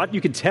he was what you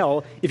could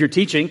tell if you're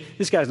teaching,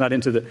 this guy's not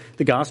into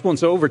the gospel. And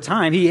so over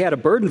time, he had a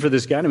burden for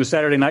this guy. And it was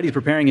Saturday night. He's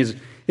preparing his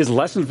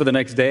lesson for the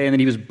next day. And then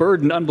he was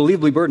burdened,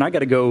 unbelievably burdened. I got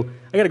to go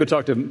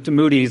talk to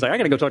Moody. He's like, I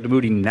got to go talk to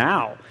Moody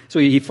now. So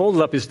he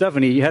folded up his stuff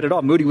and he headed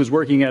off. Moody was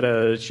working at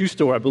a shoe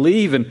store, I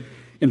believe,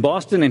 in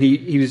Boston, and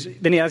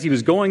as he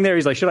was going there,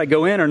 he's like, should I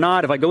go in or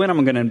not? If I go in,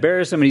 I'm going to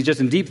embarrass him. And he's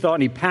just in deep thought,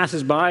 and he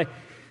passes by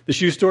the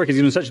shoe store because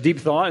he's in such deep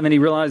thought, and then he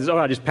realizes,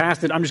 I just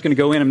passed it. I'm just going to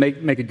go in and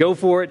make a go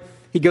for it.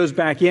 He goes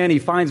back in. He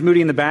finds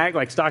Moody in the back,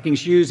 like stocking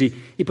shoes. He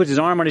puts his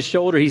arm on his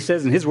shoulder. He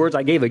says, in his words,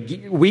 I gave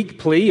a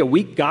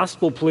weak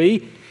gospel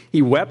plea.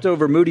 He wept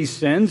over Moody's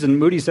sins, and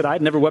Moody said,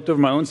 I'd never wept over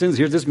my own sins.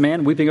 Here's this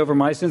man weeping over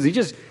my sins. He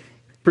just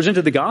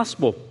presented the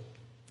gospel.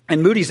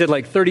 And Moody said,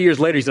 like 30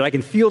 years later, he said, I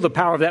can feel the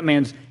power of that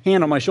man's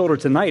hand on my shoulder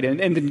tonight. And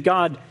then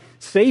God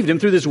saved him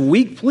through this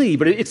weak plea.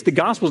 But it's the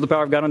gospel is the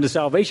power of God unto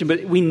salvation.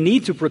 But we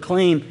need to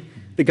proclaim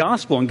the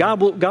gospel, and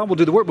God will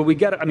do the work. But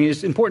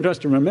it's important to us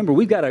to remember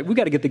we've got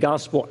to get the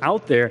gospel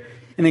out there,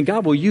 and then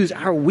God will use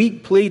our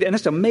weak plea, and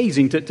it's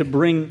amazing to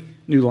bring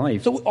new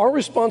life. So our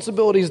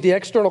responsibility is the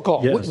external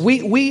call. Yes.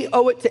 We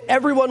owe it to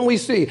everyone we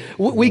see.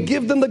 We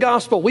give them the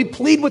gospel. We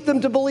plead with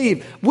them to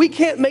believe. We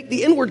can't make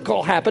the inward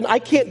call happen. I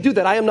can't do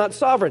that. I am not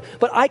sovereign.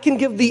 But I can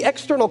give the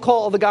external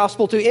call of the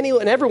gospel to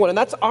anyone and everyone, and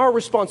that's our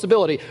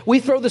responsibility. We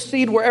throw the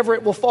seed wherever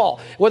it will fall.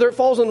 Whether it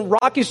falls in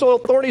rocky soil,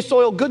 thorny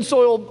soil, good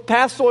soil,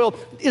 past soil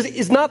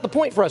is not the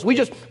point for us. We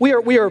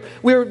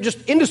are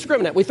just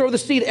indiscriminate. We throw the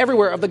seed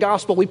everywhere of the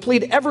gospel. We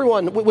plead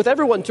with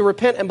everyone to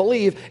repent and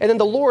believe, and then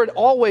the Lord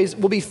always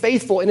will be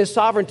faithful in his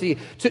sovereignty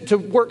to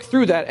work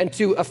through that and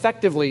to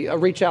effectively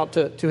reach out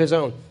to his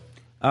own.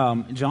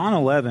 John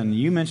 11,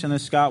 you mentioned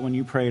this, Scott, when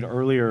you prayed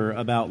earlier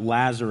about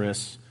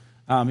Lazarus.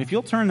 If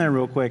you'll turn there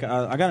real quick,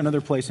 I got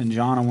another place in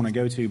John I want to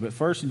go to, but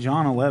first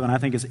John 11 I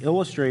think is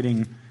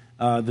illustrating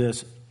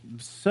this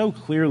so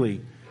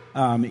clearly.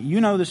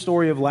 You know the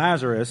story of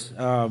Lazarus,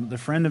 the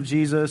friend of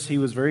Jesus. He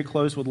was very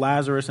close with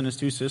Lazarus and his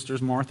two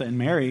sisters, Martha and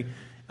Mary.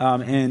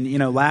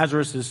 And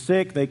Lazarus is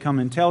sick. They come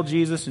and tell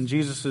Jesus, and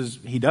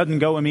he doesn't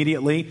go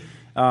immediately.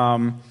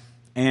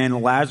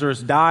 And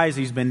Lazarus dies.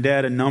 He's been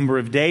dead a number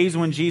of days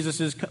when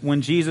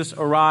Jesus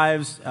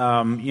arrives.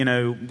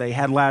 They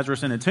had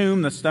Lazarus in a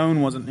tomb. The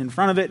stone wasn't in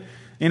front of it.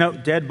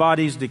 Dead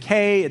bodies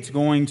decay. It's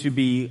going to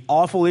be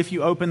awful if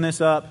you open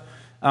this up.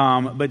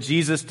 But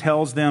Jesus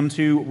tells them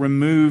to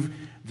remove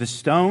the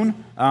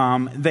stone.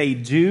 They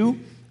do.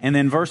 And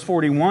then verse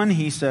 41,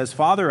 he says,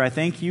 Father, I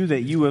thank you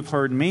that you have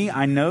heard me.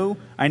 I knew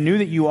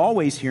that you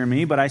always hear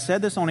me, but I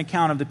said this on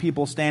account of the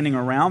people standing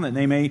around, that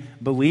they may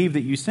believe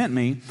that you sent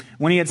me.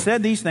 When he had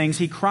said these things,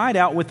 he cried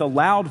out with a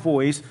loud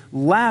voice,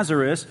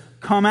 Lazarus,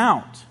 come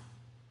out.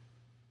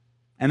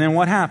 And then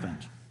what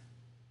happened?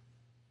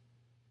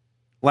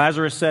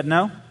 Lazarus said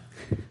no.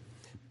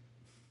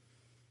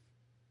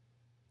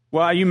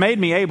 Well, you made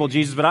me able,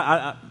 Jesus, but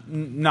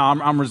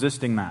I'm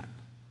resisting that.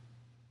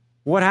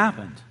 What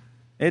happened?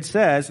 It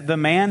says the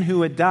man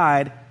who had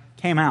died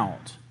came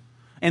out.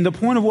 And the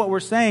point of what we're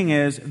saying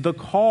is the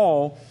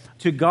call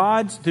to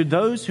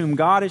those whom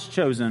God has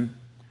chosen,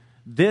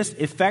 this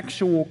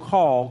effectual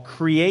call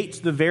creates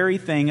the very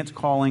thing it's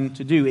calling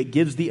to do. It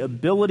gives the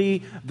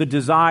ability, the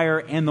desire,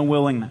 and the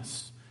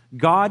willingness.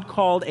 God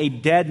called a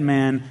dead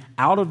man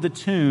out of the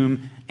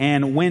tomb,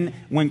 and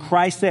when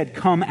Christ said,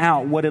 "Come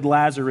out," what did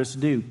Lazarus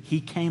do?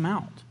 He came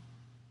out.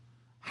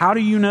 How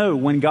do you know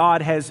when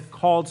God has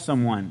called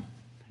someone?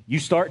 You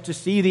start to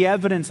see the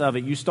evidence of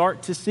it. You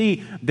start to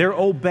see they're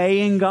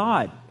obeying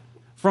God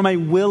from a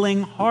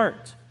willing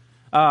heart.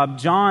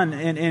 John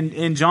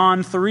in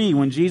John 3,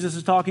 when Jesus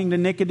is talking to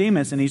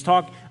Nicodemus, and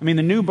the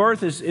new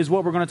birth is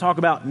what we're going to talk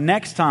about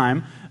next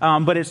time,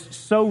 but it's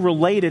so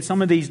related.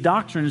 Some of these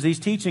doctrines, these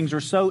teachings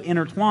are so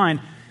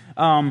intertwined.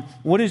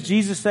 What does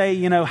Jesus say?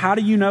 How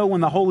do you know when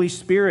the Holy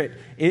Spirit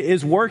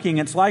is working?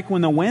 It's like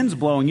when the wind's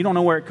blowing. You don't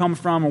know where it comes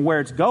from or where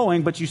it's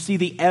going, but you see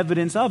the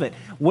evidence of it.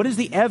 What is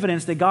the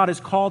evidence that God has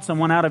called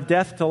someone out of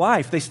death to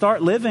life? They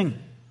start living.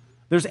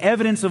 There's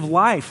evidence of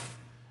life.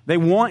 They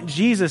want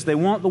Jesus. They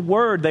want the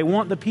Word. They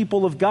want the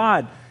people of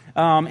God.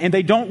 And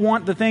they don't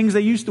want the things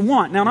they used to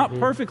want. Now, not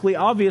perfectly,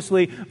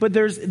 obviously, but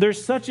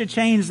there's such a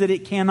change that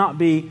it cannot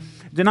be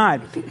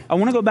denied. I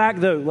want to go back,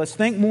 though. Let's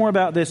think more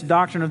about this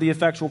doctrine of the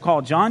effectual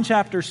call. John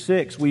chapter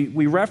 6,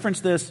 we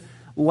referenced this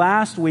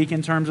last week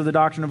in terms of the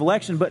doctrine of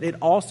election, but it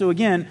also,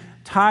 again,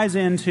 ties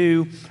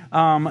into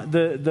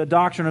the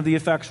doctrine of the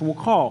effectual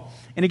call.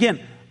 And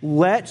again,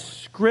 let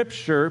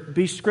Scripture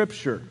be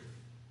Scripture.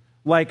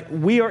 Like,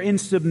 we are in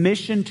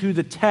submission to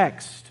the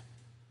text,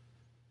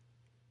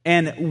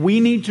 and we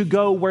need to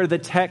go where the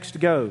text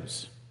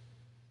goes.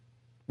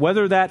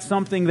 Whether that's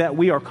something that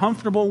we are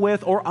comfortable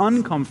with or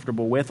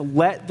uncomfortable with,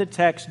 let the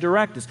text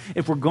direct us.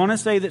 If we're going to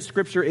say that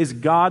Scripture is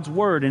God's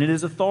Word and it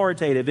is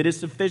authoritative, it is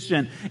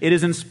sufficient, it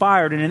is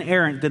inspired and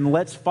inerrant, then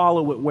let's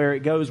follow it where it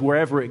goes,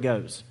 wherever it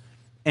goes,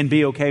 and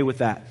be okay with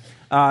that.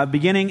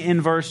 Beginning in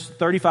verse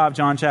 35,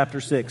 John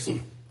chapter 6.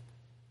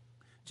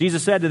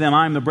 Jesus said to them,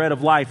 "I am the bread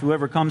of life.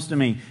 Whoever comes to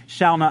me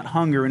shall not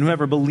hunger, and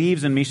whoever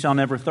believes in me shall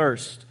never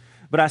thirst.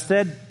 But I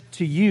said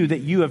to you that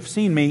you have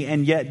seen me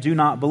and yet do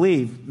not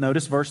believe."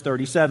 Notice verse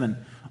 37.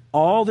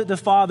 "All that the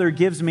Father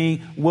gives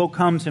me will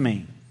come to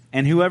me,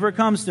 and whoever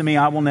comes to me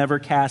I will never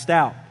cast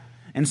out."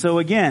 And so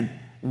again,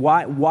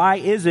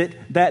 why is it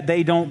that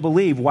they don't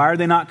believe? Why are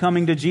they not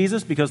coming to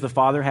Jesus? Because the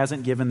Father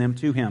hasn't given them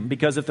to Him.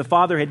 Because if the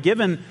Father had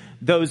given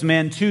those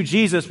men to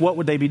Jesus, what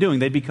would they be doing?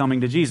 They'd be coming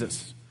to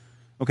Jesus.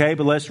 Okay,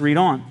 but let's read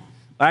on.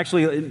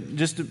 Actually,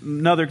 just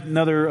another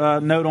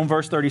note on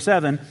verse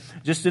 37,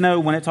 just to know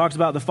when it talks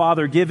about the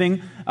Father giving,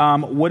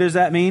 what does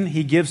that mean?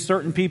 He gives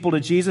certain people to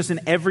Jesus,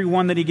 and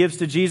everyone that He gives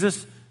to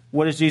Jesus,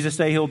 what does Jesus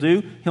say He'll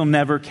do? He'll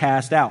never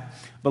cast out.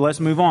 But let's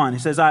move on. He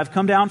says, "I have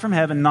come down from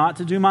heaven not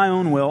to do my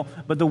own will,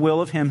 but the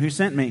will of Him who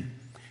sent me.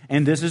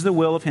 And this is the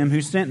will of Him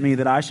who sent me,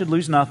 that I should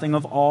lose nothing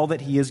of all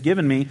that He has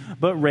given me,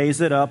 but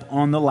raise it up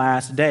on the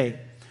last day.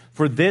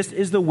 For this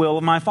is the will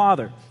of my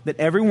Father, that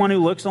everyone who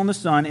looks on the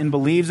Son and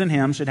believes in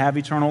Him should have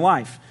eternal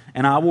life,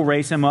 and I will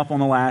raise him up on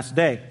the last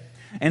day."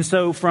 And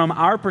so from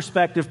our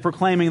perspective,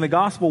 proclaiming the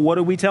gospel, what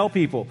do we tell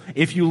people?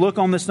 If you look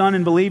on the Son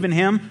and believe in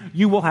Him,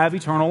 you will have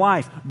eternal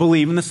life.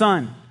 Believe in the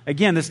Son.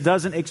 Again, this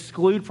doesn't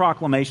exclude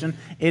proclamation.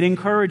 It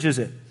encourages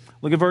it.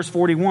 Look at verse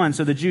 41.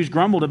 "So the Jews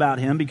grumbled about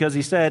Him because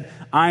He said,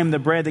 'I am the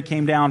bread that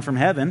came down from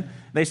heaven.'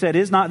 They said,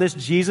 'Is not this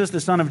Jesus, the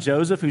son of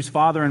Joseph, whose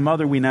father and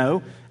mother we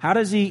know? How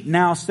does He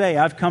now say,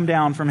 I've come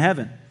down from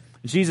heaven?'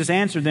 Jesus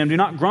answered them, 'Do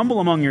not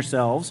grumble among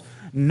yourselves.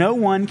 No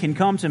one can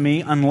come to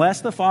me unless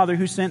the Father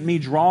who sent me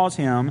draws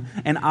him,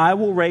 and I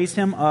will raise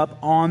him up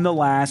on the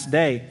last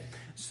day.'"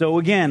 So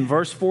again,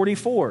 verse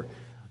 44,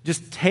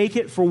 just take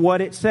it for what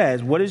it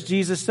says. What does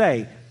Jesus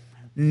say?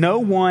 No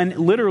one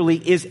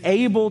literally is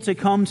able to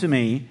come to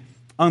me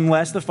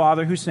unless the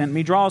Father who sent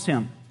me draws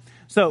him.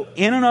 So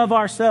in and of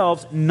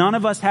ourselves, none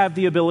of us have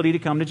the ability to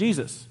come to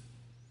Jesus.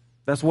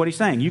 That's what He's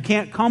saying. You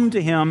can't come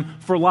to Him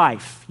for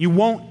life. You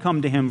won't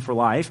come to Him for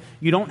life.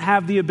 You don't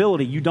have the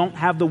ability. You don't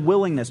have the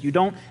willingness. You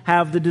don't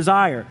have the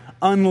desire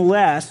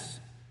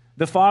unless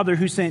the Father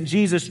who sent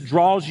Jesus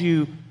draws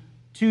you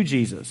to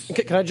Jesus.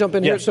 Can I jump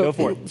in here? Go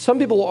for it. Some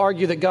people will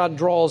argue that God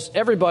draws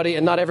everybody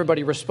and not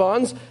everybody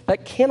responds.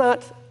 That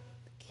cannot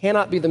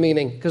be the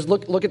meaning, because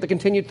look at the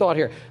continued thought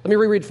here. Let me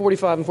reread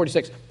 45 and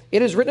 46.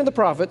 "It is written in the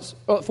prophets,"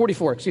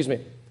 44, excuse me.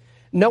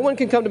 "No one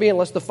can come to me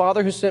unless the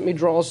Father who sent me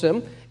draws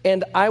him,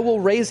 and I will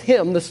raise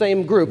him," the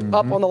same group,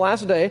 "up on the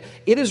last day.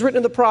 It is written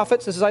in the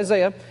prophets," this is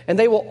Isaiah, "and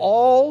they will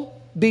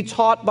all be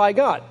taught by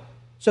God."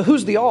 So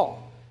who's the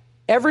all?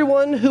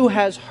 Everyone who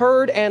has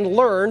heard and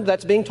learned,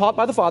 that's being taught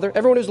by the Father,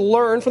 everyone who's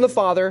learned from the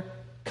Father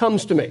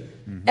comes to me.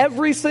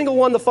 Every single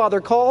one the Father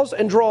calls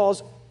and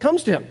draws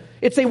comes to him.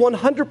 It's a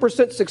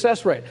 100%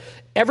 success rate.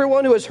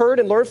 Everyone who has heard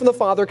and learned from the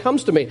Father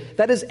comes to me.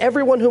 That is,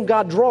 everyone whom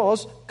God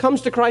draws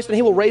comes to Christ, and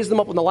he will raise them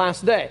up on the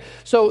last day.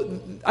 So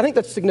I think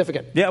that's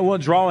significant. Yeah, well,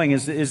 drawing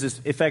is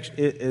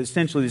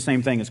essentially the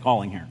same thing as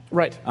calling here.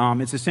 Right.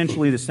 It's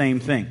essentially the same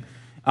thing.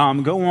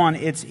 Go on.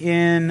 It's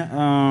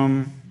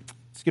in,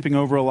 skipping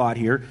over a lot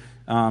here,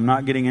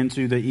 not getting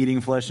into the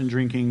eating flesh and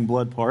drinking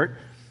blood part.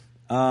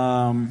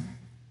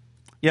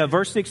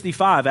 Verse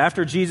 65,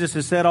 after Jesus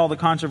has said all the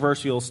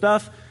controversial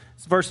stuff,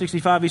 verse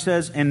 65, he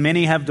says, and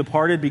many have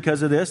departed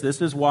because of this.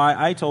 This is why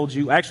I told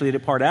you, actually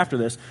depart after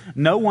this,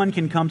 no one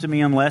can come to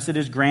me unless it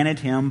is granted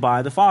him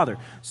by the Father.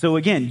 So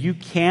again, you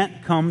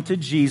can't come to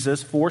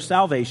Jesus for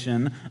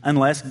salvation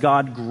unless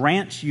God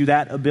grants you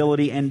that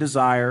ability and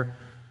desire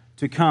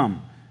to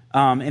come.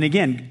 And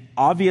again,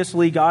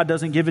 obviously God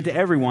doesn't give it to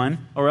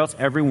everyone, or else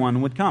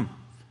everyone would come.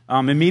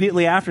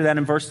 Immediately after that,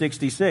 in verse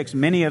 66,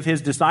 many of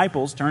his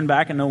disciples turned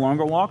back and no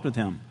longer walked with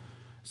him.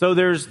 So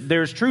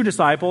there's true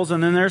disciples,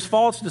 and then there's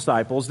false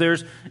disciples.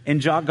 There's, in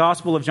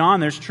Gospel of John,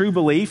 there's true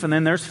belief, and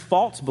then there's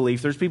false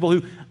belief. There's people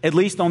who, at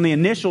least on the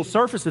initial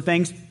surface of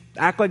things,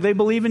 act like they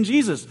believe in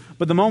Jesus.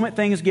 But the moment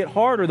things get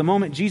hard, or the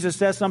moment Jesus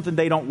says something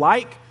they don't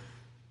like,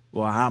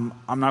 well,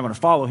 I'm not going to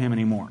follow him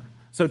anymore.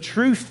 So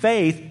true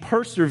faith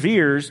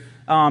perseveres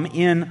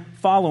in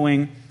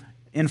following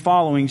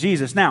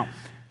Jesus. Now,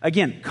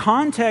 again,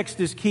 context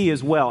is key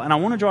as well, and I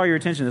want to draw your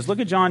attention to this. Look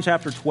at John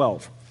chapter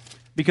 12,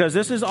 because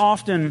this is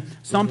often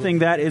something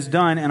that is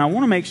done, and I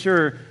want to make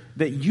sure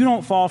that you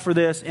don't fall for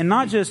this, and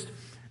not just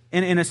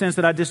in a sense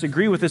that I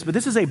disagree with this, but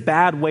this is a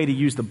bad way to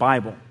use the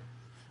Bible.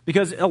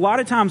 Because a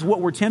lot of times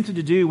what we're tempted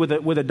to do with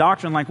a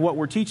doctrine like what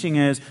we're teaching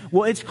is,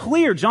 well, it's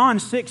clear John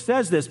 6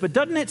 says this, but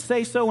doesn't it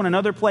say so in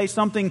another place,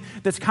 something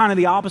that's kind of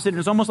the opposite, and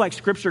it's almost like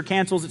Scripture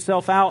cancels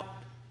itself out?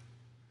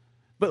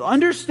 But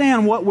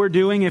understand what we're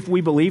doing if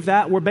we believe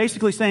that. We're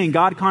basically saying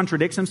God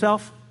contradicts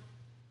himself.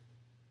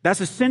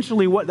 That's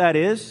essentially what that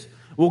is.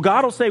 Well,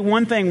 God will say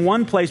one thing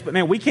one place, but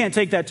man, we can't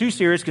take that too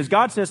serious because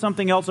God says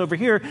something else over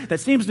here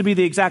that seems to be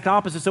the exact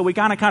opposite, so we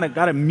kind of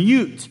got to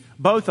mute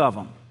both of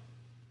them.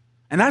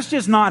 And that's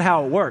just not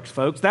how it works,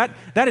 folks. That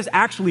is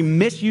actually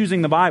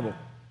misusing the Bible.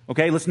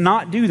 Okay, let's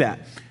not do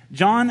that.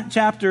 John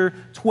chapter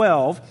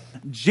 12,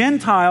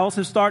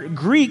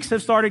 Greeks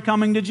have started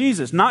coming to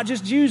Jesus. Not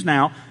just Jews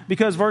now,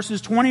 because verses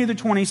 20 to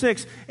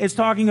 26, it's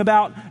talking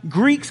about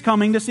Greeks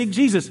coming to seek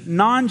Jesus,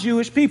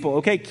 non-Jewish people.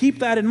 Okay, keep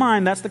that in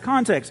mind. That's the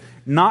context.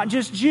 Not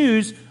just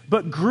Jews,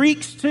 but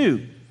Greeks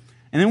too.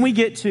 And then we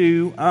get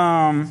to,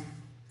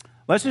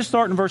 let's just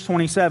start in verse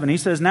 27. He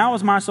says, now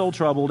is my soul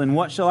troubled, and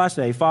what shall I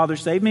say? Father,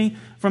 save me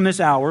from this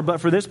hour,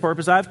 but for this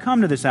purpose I have come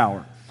to this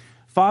hour.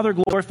 Father,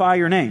 glorify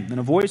your name. Then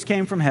a voice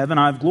came from heaven,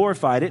 I have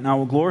glorified it, and I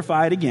will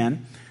glorify it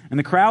again. And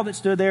the crowd that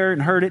stood there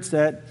and heard it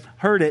said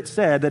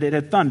that it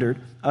had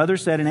thundered.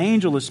 Others said, an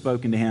angel has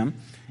spoken to him.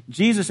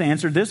 Jesus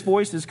answered, this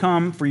voice has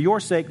come for your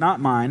sake, not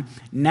mine.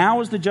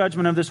 Now is the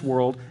judgment of this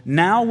world.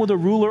 Now will the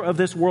ruler of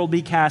this world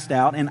be cast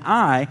out. And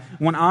I,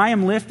 when I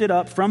am lifted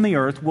up from the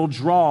earth, will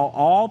draw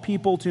all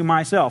people to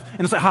myself.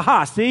 And it's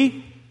like,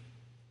 see?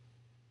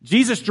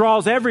 Jesus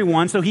draws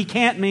everyone, so he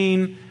can't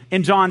mean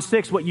in John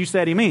 6 what you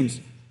said he means.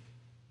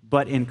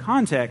 But in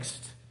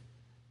context,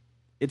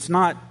 it's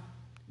not,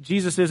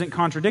 Jesus isn't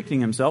contradicting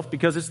himself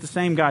because it's the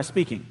same guy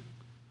speaking.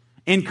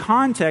 In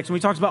context, when we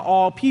talked about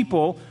all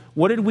people,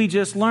 what did we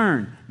just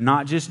learn?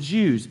 Not just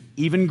Jews,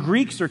 even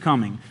Greeks are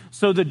coming.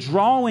 So the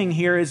drawing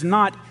here is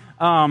not,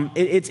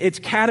 it's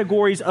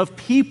categories of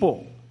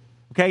people.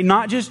 Okay,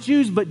 not just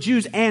Jews, but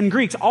Jews and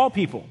Greeks, all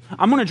people.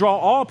 I'm going to draw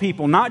all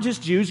people, not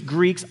just Jews,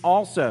 Greeks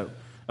also.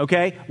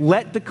 Okay,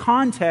 let the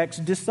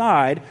context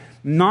decide,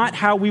 not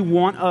how we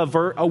want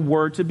a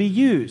word to be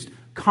used.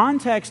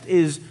 Context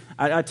is,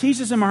 I teach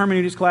this in my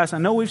hermeneutics class. I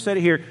know we've said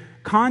it here.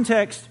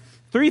 Context,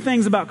 3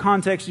 things about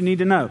context you need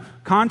to know.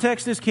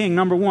 Context is king,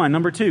 number 1.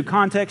 Number 2,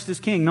 context is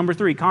king. Number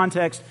 3,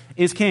 context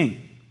is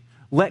king.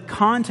 Let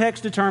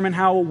context determine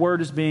how a word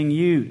is being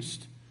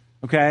used.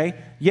 Okay?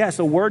 Yes,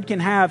 a word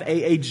can have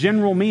a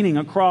general meaning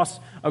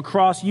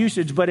across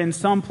usage, but in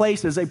some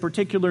places a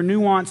particular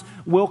nuance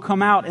will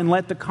come out, and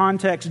let the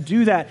context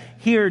do that.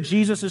 Here,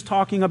 Jesus is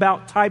talking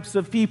about types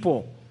of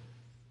people,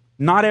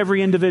 not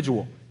every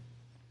individual.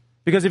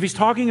 Because if he's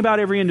talking about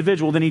every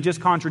individual, then he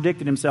just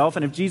contradicted himself,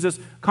 and if Jesus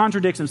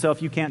contradicts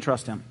himself, you can't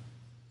trust him.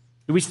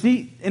 Do we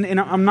see, and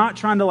I'm not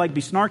trying to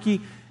be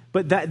snarky,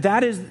 but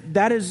that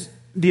is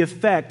the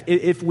effect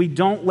if we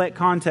don't let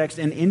context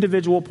in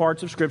individual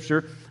parts of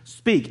Scripture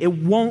speak. It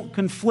won't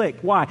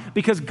conflict. Why?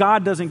 Because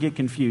God doesn't get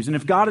confused. And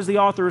if God is the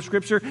author of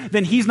Scripture,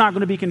 then he's not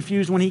going to be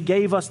confused when he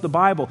gave us the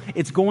Bible.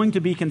 It's going to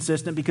be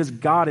consistent because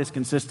God is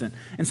consistent.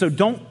 And so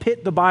don't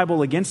pit the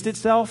Bible against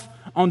itself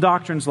on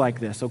doctrines like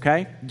this,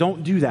 okay?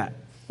 Don't do that.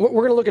 We're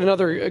going to look at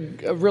another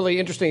really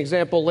interesting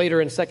example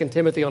later in 2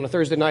 Timothy on a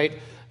Thursday night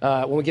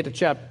when we get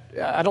to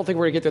I don't think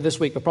we're going to get there this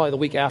week, but probably the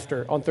week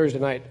after on Thursday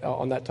night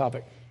on that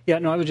topic. Yeah,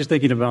 no, I was just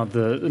thinking about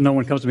no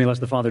one comes to me unless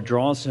the Father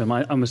draws him.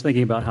 I was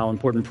thinking about how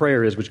important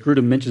prayer is, which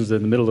Grudem mentions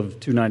in the middle of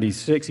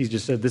 296. He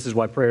just said this is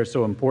why prayer is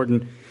so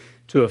important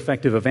to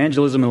effective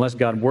evangelism. Unless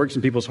God works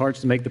in people's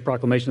hearts to make the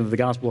proclamation of the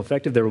gospel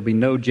effective, there will be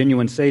no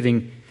genuine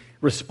saving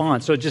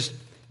response. So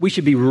we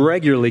should be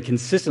regularly,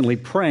 consistently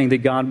praying that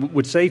God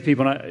would save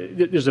people. And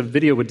there's a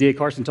video where D.A.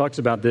 Carson talks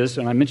about this,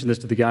 and I mentioned this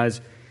to the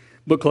guys'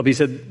 book club. He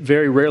said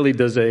very rarely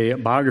does a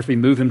biography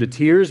move him to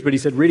tears, but he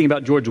said reading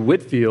about George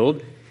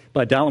Whitefield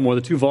by Dallimore,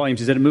 the 2 volumes,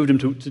 he said it moved him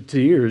to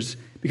tears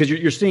because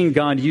you're seeing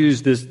God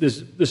use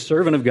this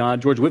servant of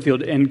God, George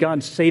Whitefield, and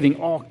God saving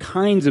all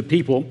kinds of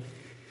people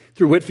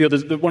through Whitefield.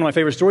 One of my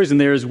favorite stories in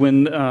there is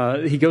when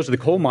he goes to the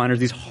coal miners,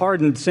 these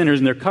hardened sinners,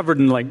 and they're covered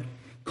in like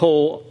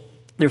coal.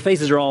 Their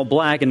faces are all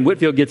black, and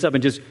Whitefield gets up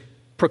and just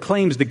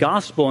proclaims the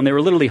gospel, and there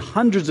were literally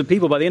hundreds of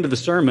people by the end of the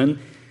sermon.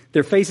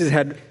 Their faces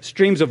had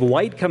streams of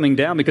white coming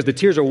down because the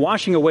tears are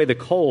washing away the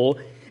coal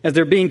as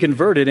they're being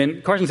converted.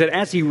 And Carson said,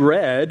 as he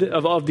read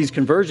of all of these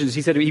conversions,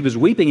 he said he was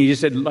weeping. He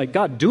just said, like,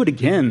 God, do it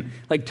again.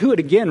 Like, do it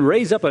again.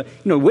 Raise up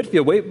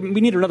Whitefield.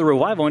 We need another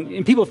revival.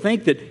 And people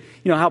think that,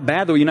 how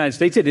bad the United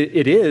States it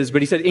is.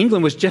 But he said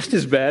England was just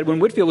as bad when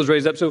Whitefield was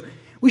raised up. So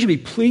we should be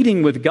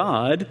pleading with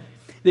God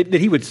that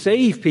he would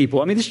save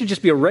people. I mean, this should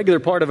just be a regular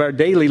part of our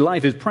daily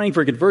life, is praying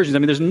for conversions. I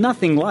mean, there's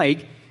nothing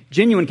like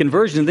genuine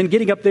conversion, and then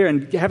getting up there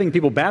and having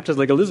people baptized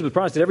like Elizabeth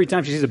Pross did. Every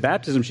time she sees a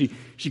baptism,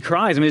 she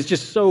cries. I mean, it's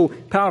just so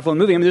powerful and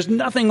moving. I mean, there's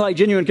nothing like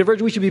genuine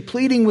conversion. We should be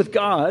pleading with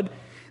God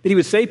that he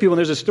would save people. And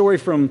there's a story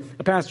from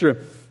a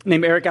pastor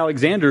named Eric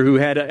Alexander who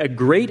had a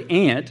great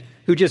aunt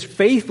who just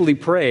faithfully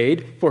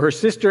prayed for her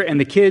sister and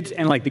the kids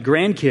and like the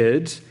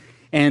grandkids,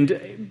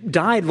 and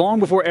died long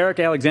before Eric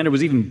Alexander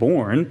was even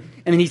born.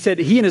 And then he said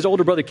he and his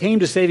older brother came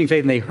to saving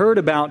faith, and they heard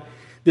about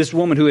this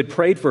woman who had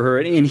prayed for her.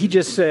 And he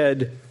just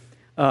said,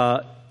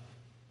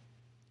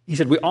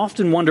 we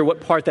often wonder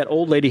what part that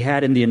old lady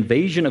had in the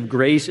invasion of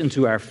grace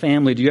into our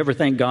family. Do you ever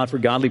thank God for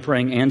godly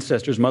praying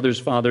ancestors, mothers,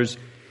 fathers,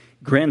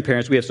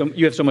 grandparents?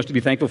 You have so much to be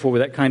thankful for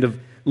with that kind of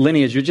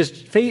lineage. You're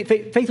just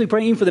faithfully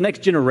praying for the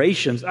next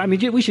generations. I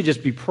mean, we should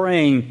just be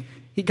praying.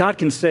 God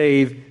can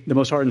save the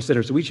most hardened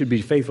sinners, so we should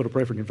be faithful to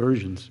pray for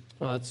conversions.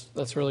 Oh,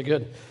 that's really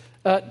good.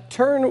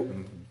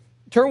 Turn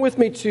with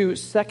me to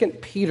 2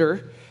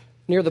 Peter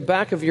near the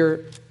back of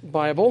your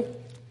Bible.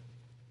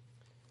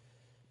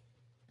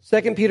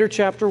 2 Peter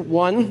chapter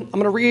 1. I'm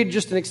going to read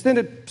just an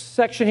extended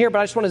section here, but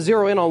I just want to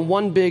zero in on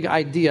one big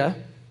idea.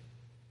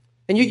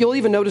 And you'll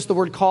even notice the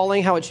word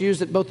calling, how it's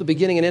used at both the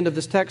beginning and end of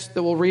this text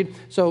that we'll read.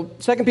 So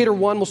 2 Peter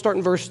 1, we'll start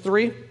in verse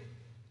 3.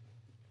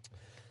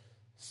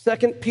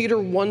 2 Peter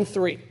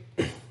 1:3.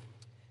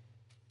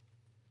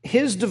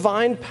 His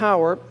divine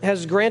power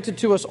has granted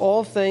to us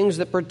all things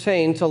that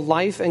pertain to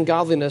life and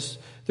godliness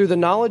through the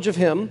knowledge of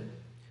him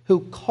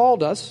who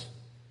called us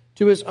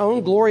to his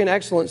own glory and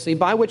excellency,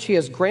 by which he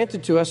has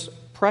granted to us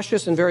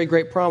precious and very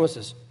great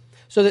promises,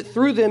 so that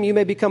through them you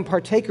may become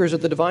partakers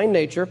of the divine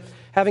nature,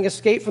 having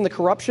escaped from the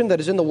corruption that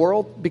is in the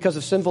world because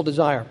of sinful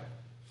desire.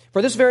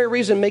 For this very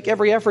reason, make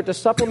every effort to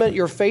supplement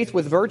your faith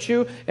with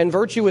virtue, and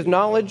virtue with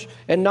knowledge,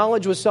 and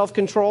knowledge with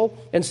self-control,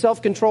 and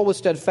self-control with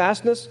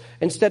steadfastness,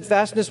 and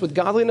steadfastness with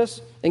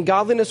godliness, and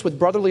godliness with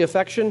brotherly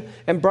affection,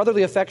 and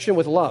brotherly affection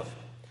with love.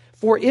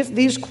 For if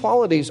these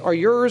qualities are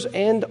yours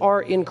and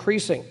are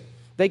increasing,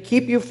 they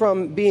keep you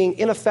from being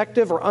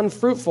ineffective or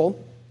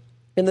unfruitful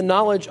in the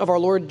knowledge of our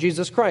Lord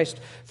Jesus Christ.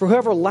 For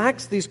whoever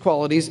lacks these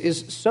qualities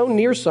is so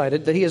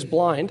nearsighted that he is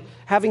blind,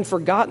 having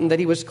forgotten that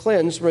he was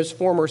cleansed from his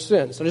former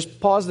sins. So just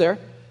pause there.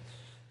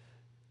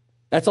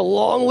 That's a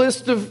long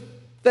list of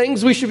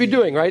things we should be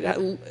doing,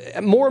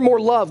 right? More and more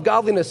love,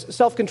 godliness,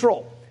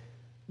 self-control.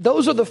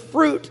 Those are the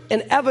fruit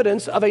and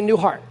evidence of a new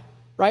heart,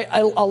 right?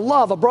 A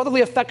love, a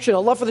brotherly affection,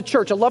 a love for the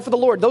church, a love for the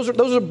Lord. Those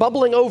are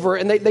bubbling over,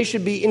 and they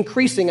should be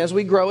increasing as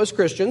we grow as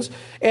Christians.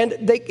 And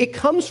it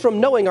comes from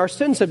knowing our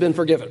sins have been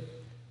forgiven.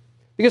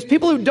 Because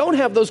people who don't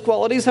have those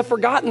qualities have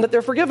forgotten that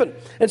they're forgiven.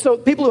 And so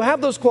people who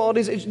have those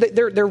qualities,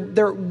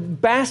 they're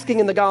basking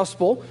in the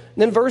gospel.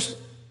 And then verse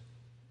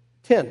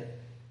 10.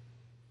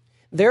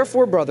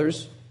 Therefore,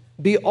 brothers,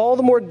 be all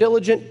the more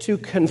diligent to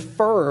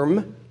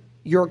confirm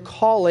your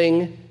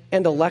calling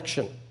and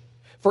election.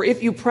 For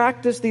if you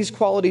practice these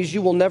qualities,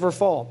 you will never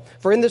fall.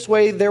 For in this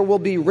way, there will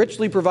be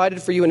richly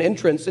provided for you an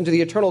entrance into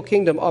the eternal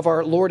kingdom of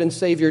our Lord and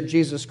Savior,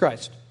 Jesus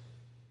Christ.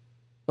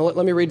 Now,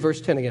 let me read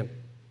verse 10 again.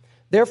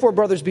 Therefore,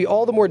 brothers, be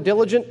all the more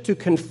diligent to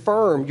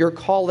confirm your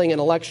calling and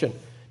election. Do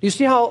you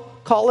see how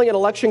calling and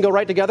election go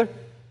right together?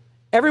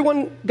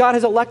 Everyone God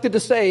has elected to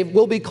save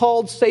will be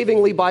called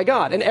savingly by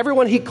God. And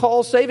everyone he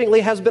calls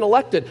savingly has been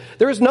elected.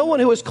 There is no one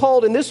who is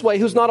called in this way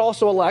who's not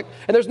also elect.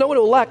 And there's no one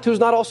who elect who's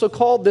not also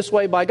called this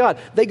way by God.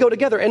 They go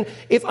together. And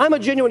if I'm a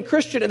genuine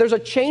Christian and there's a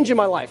change in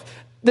my life,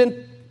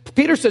 then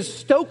Peter says,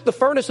 stoke the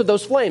furnace of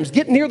those flames.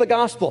 Get near the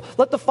gospel.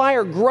 Let the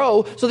fire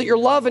grow so that your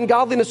love and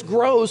godliness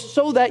grows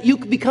so that you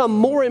become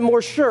more and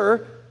more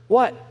sure,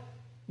 what?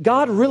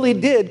 God really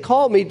did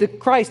call me to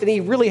Christ, and he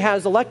really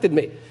has elected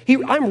me.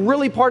 I'm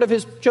really part of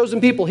his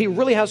chosen people. He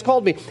really has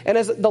called me. And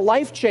as the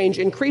life change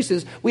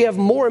increases, we have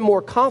more and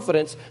more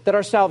confidence that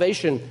our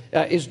salvation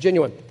is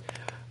genuine.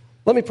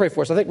 Let me pray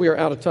for us. I think we are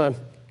out of time.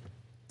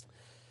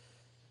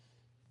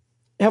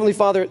 Heavenly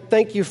Father,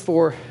 thank you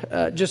for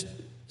just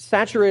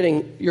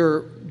saturating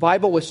your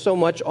Bible with so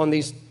much on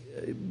these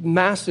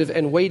massive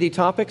and weighty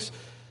topics.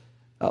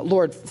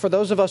 Lord, for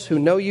those of us who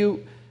know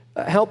you,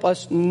 help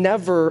us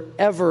never,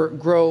 ever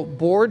grow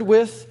bored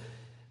with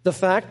the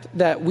fact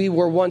that we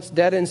were once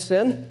dead in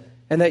sin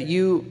and that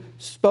you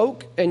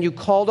spoke and you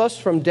called us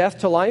from death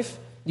to life.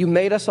 You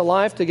made us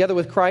alive together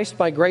with Christ.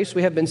 By grace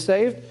we have been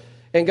saved.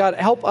 And God,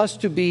 help us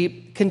to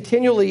be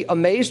continually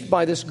amazed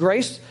by this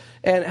grace,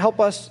 and help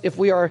us, if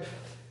we are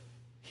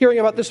hearing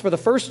about this for the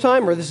first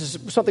time, or this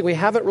is something we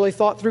haven't really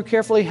thought through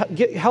carefully,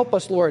 help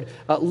us, Lord.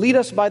 Lead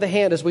us by the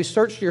hand as we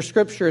search your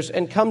scriptures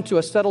and come to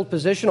a settled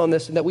position on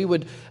this, and that we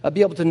would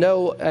be able to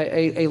know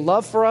a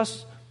love for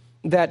us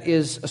that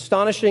is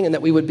astonishing, and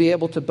that we would be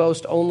able to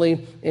boast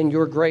only in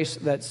your grace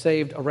that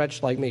saved a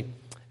wretch like me.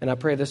 And I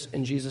pray this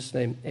in Jesus'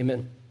 name.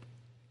 Amen.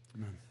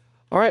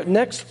 All right,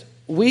 next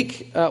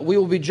week, we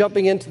will be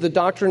jumping into the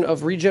doctrine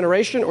of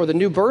regeneration, or the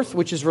new birth,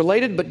 which is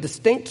related but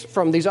distinct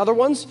from these other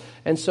ones.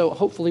 And so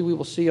hopefully we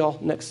will see y'all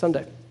next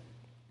Sunday.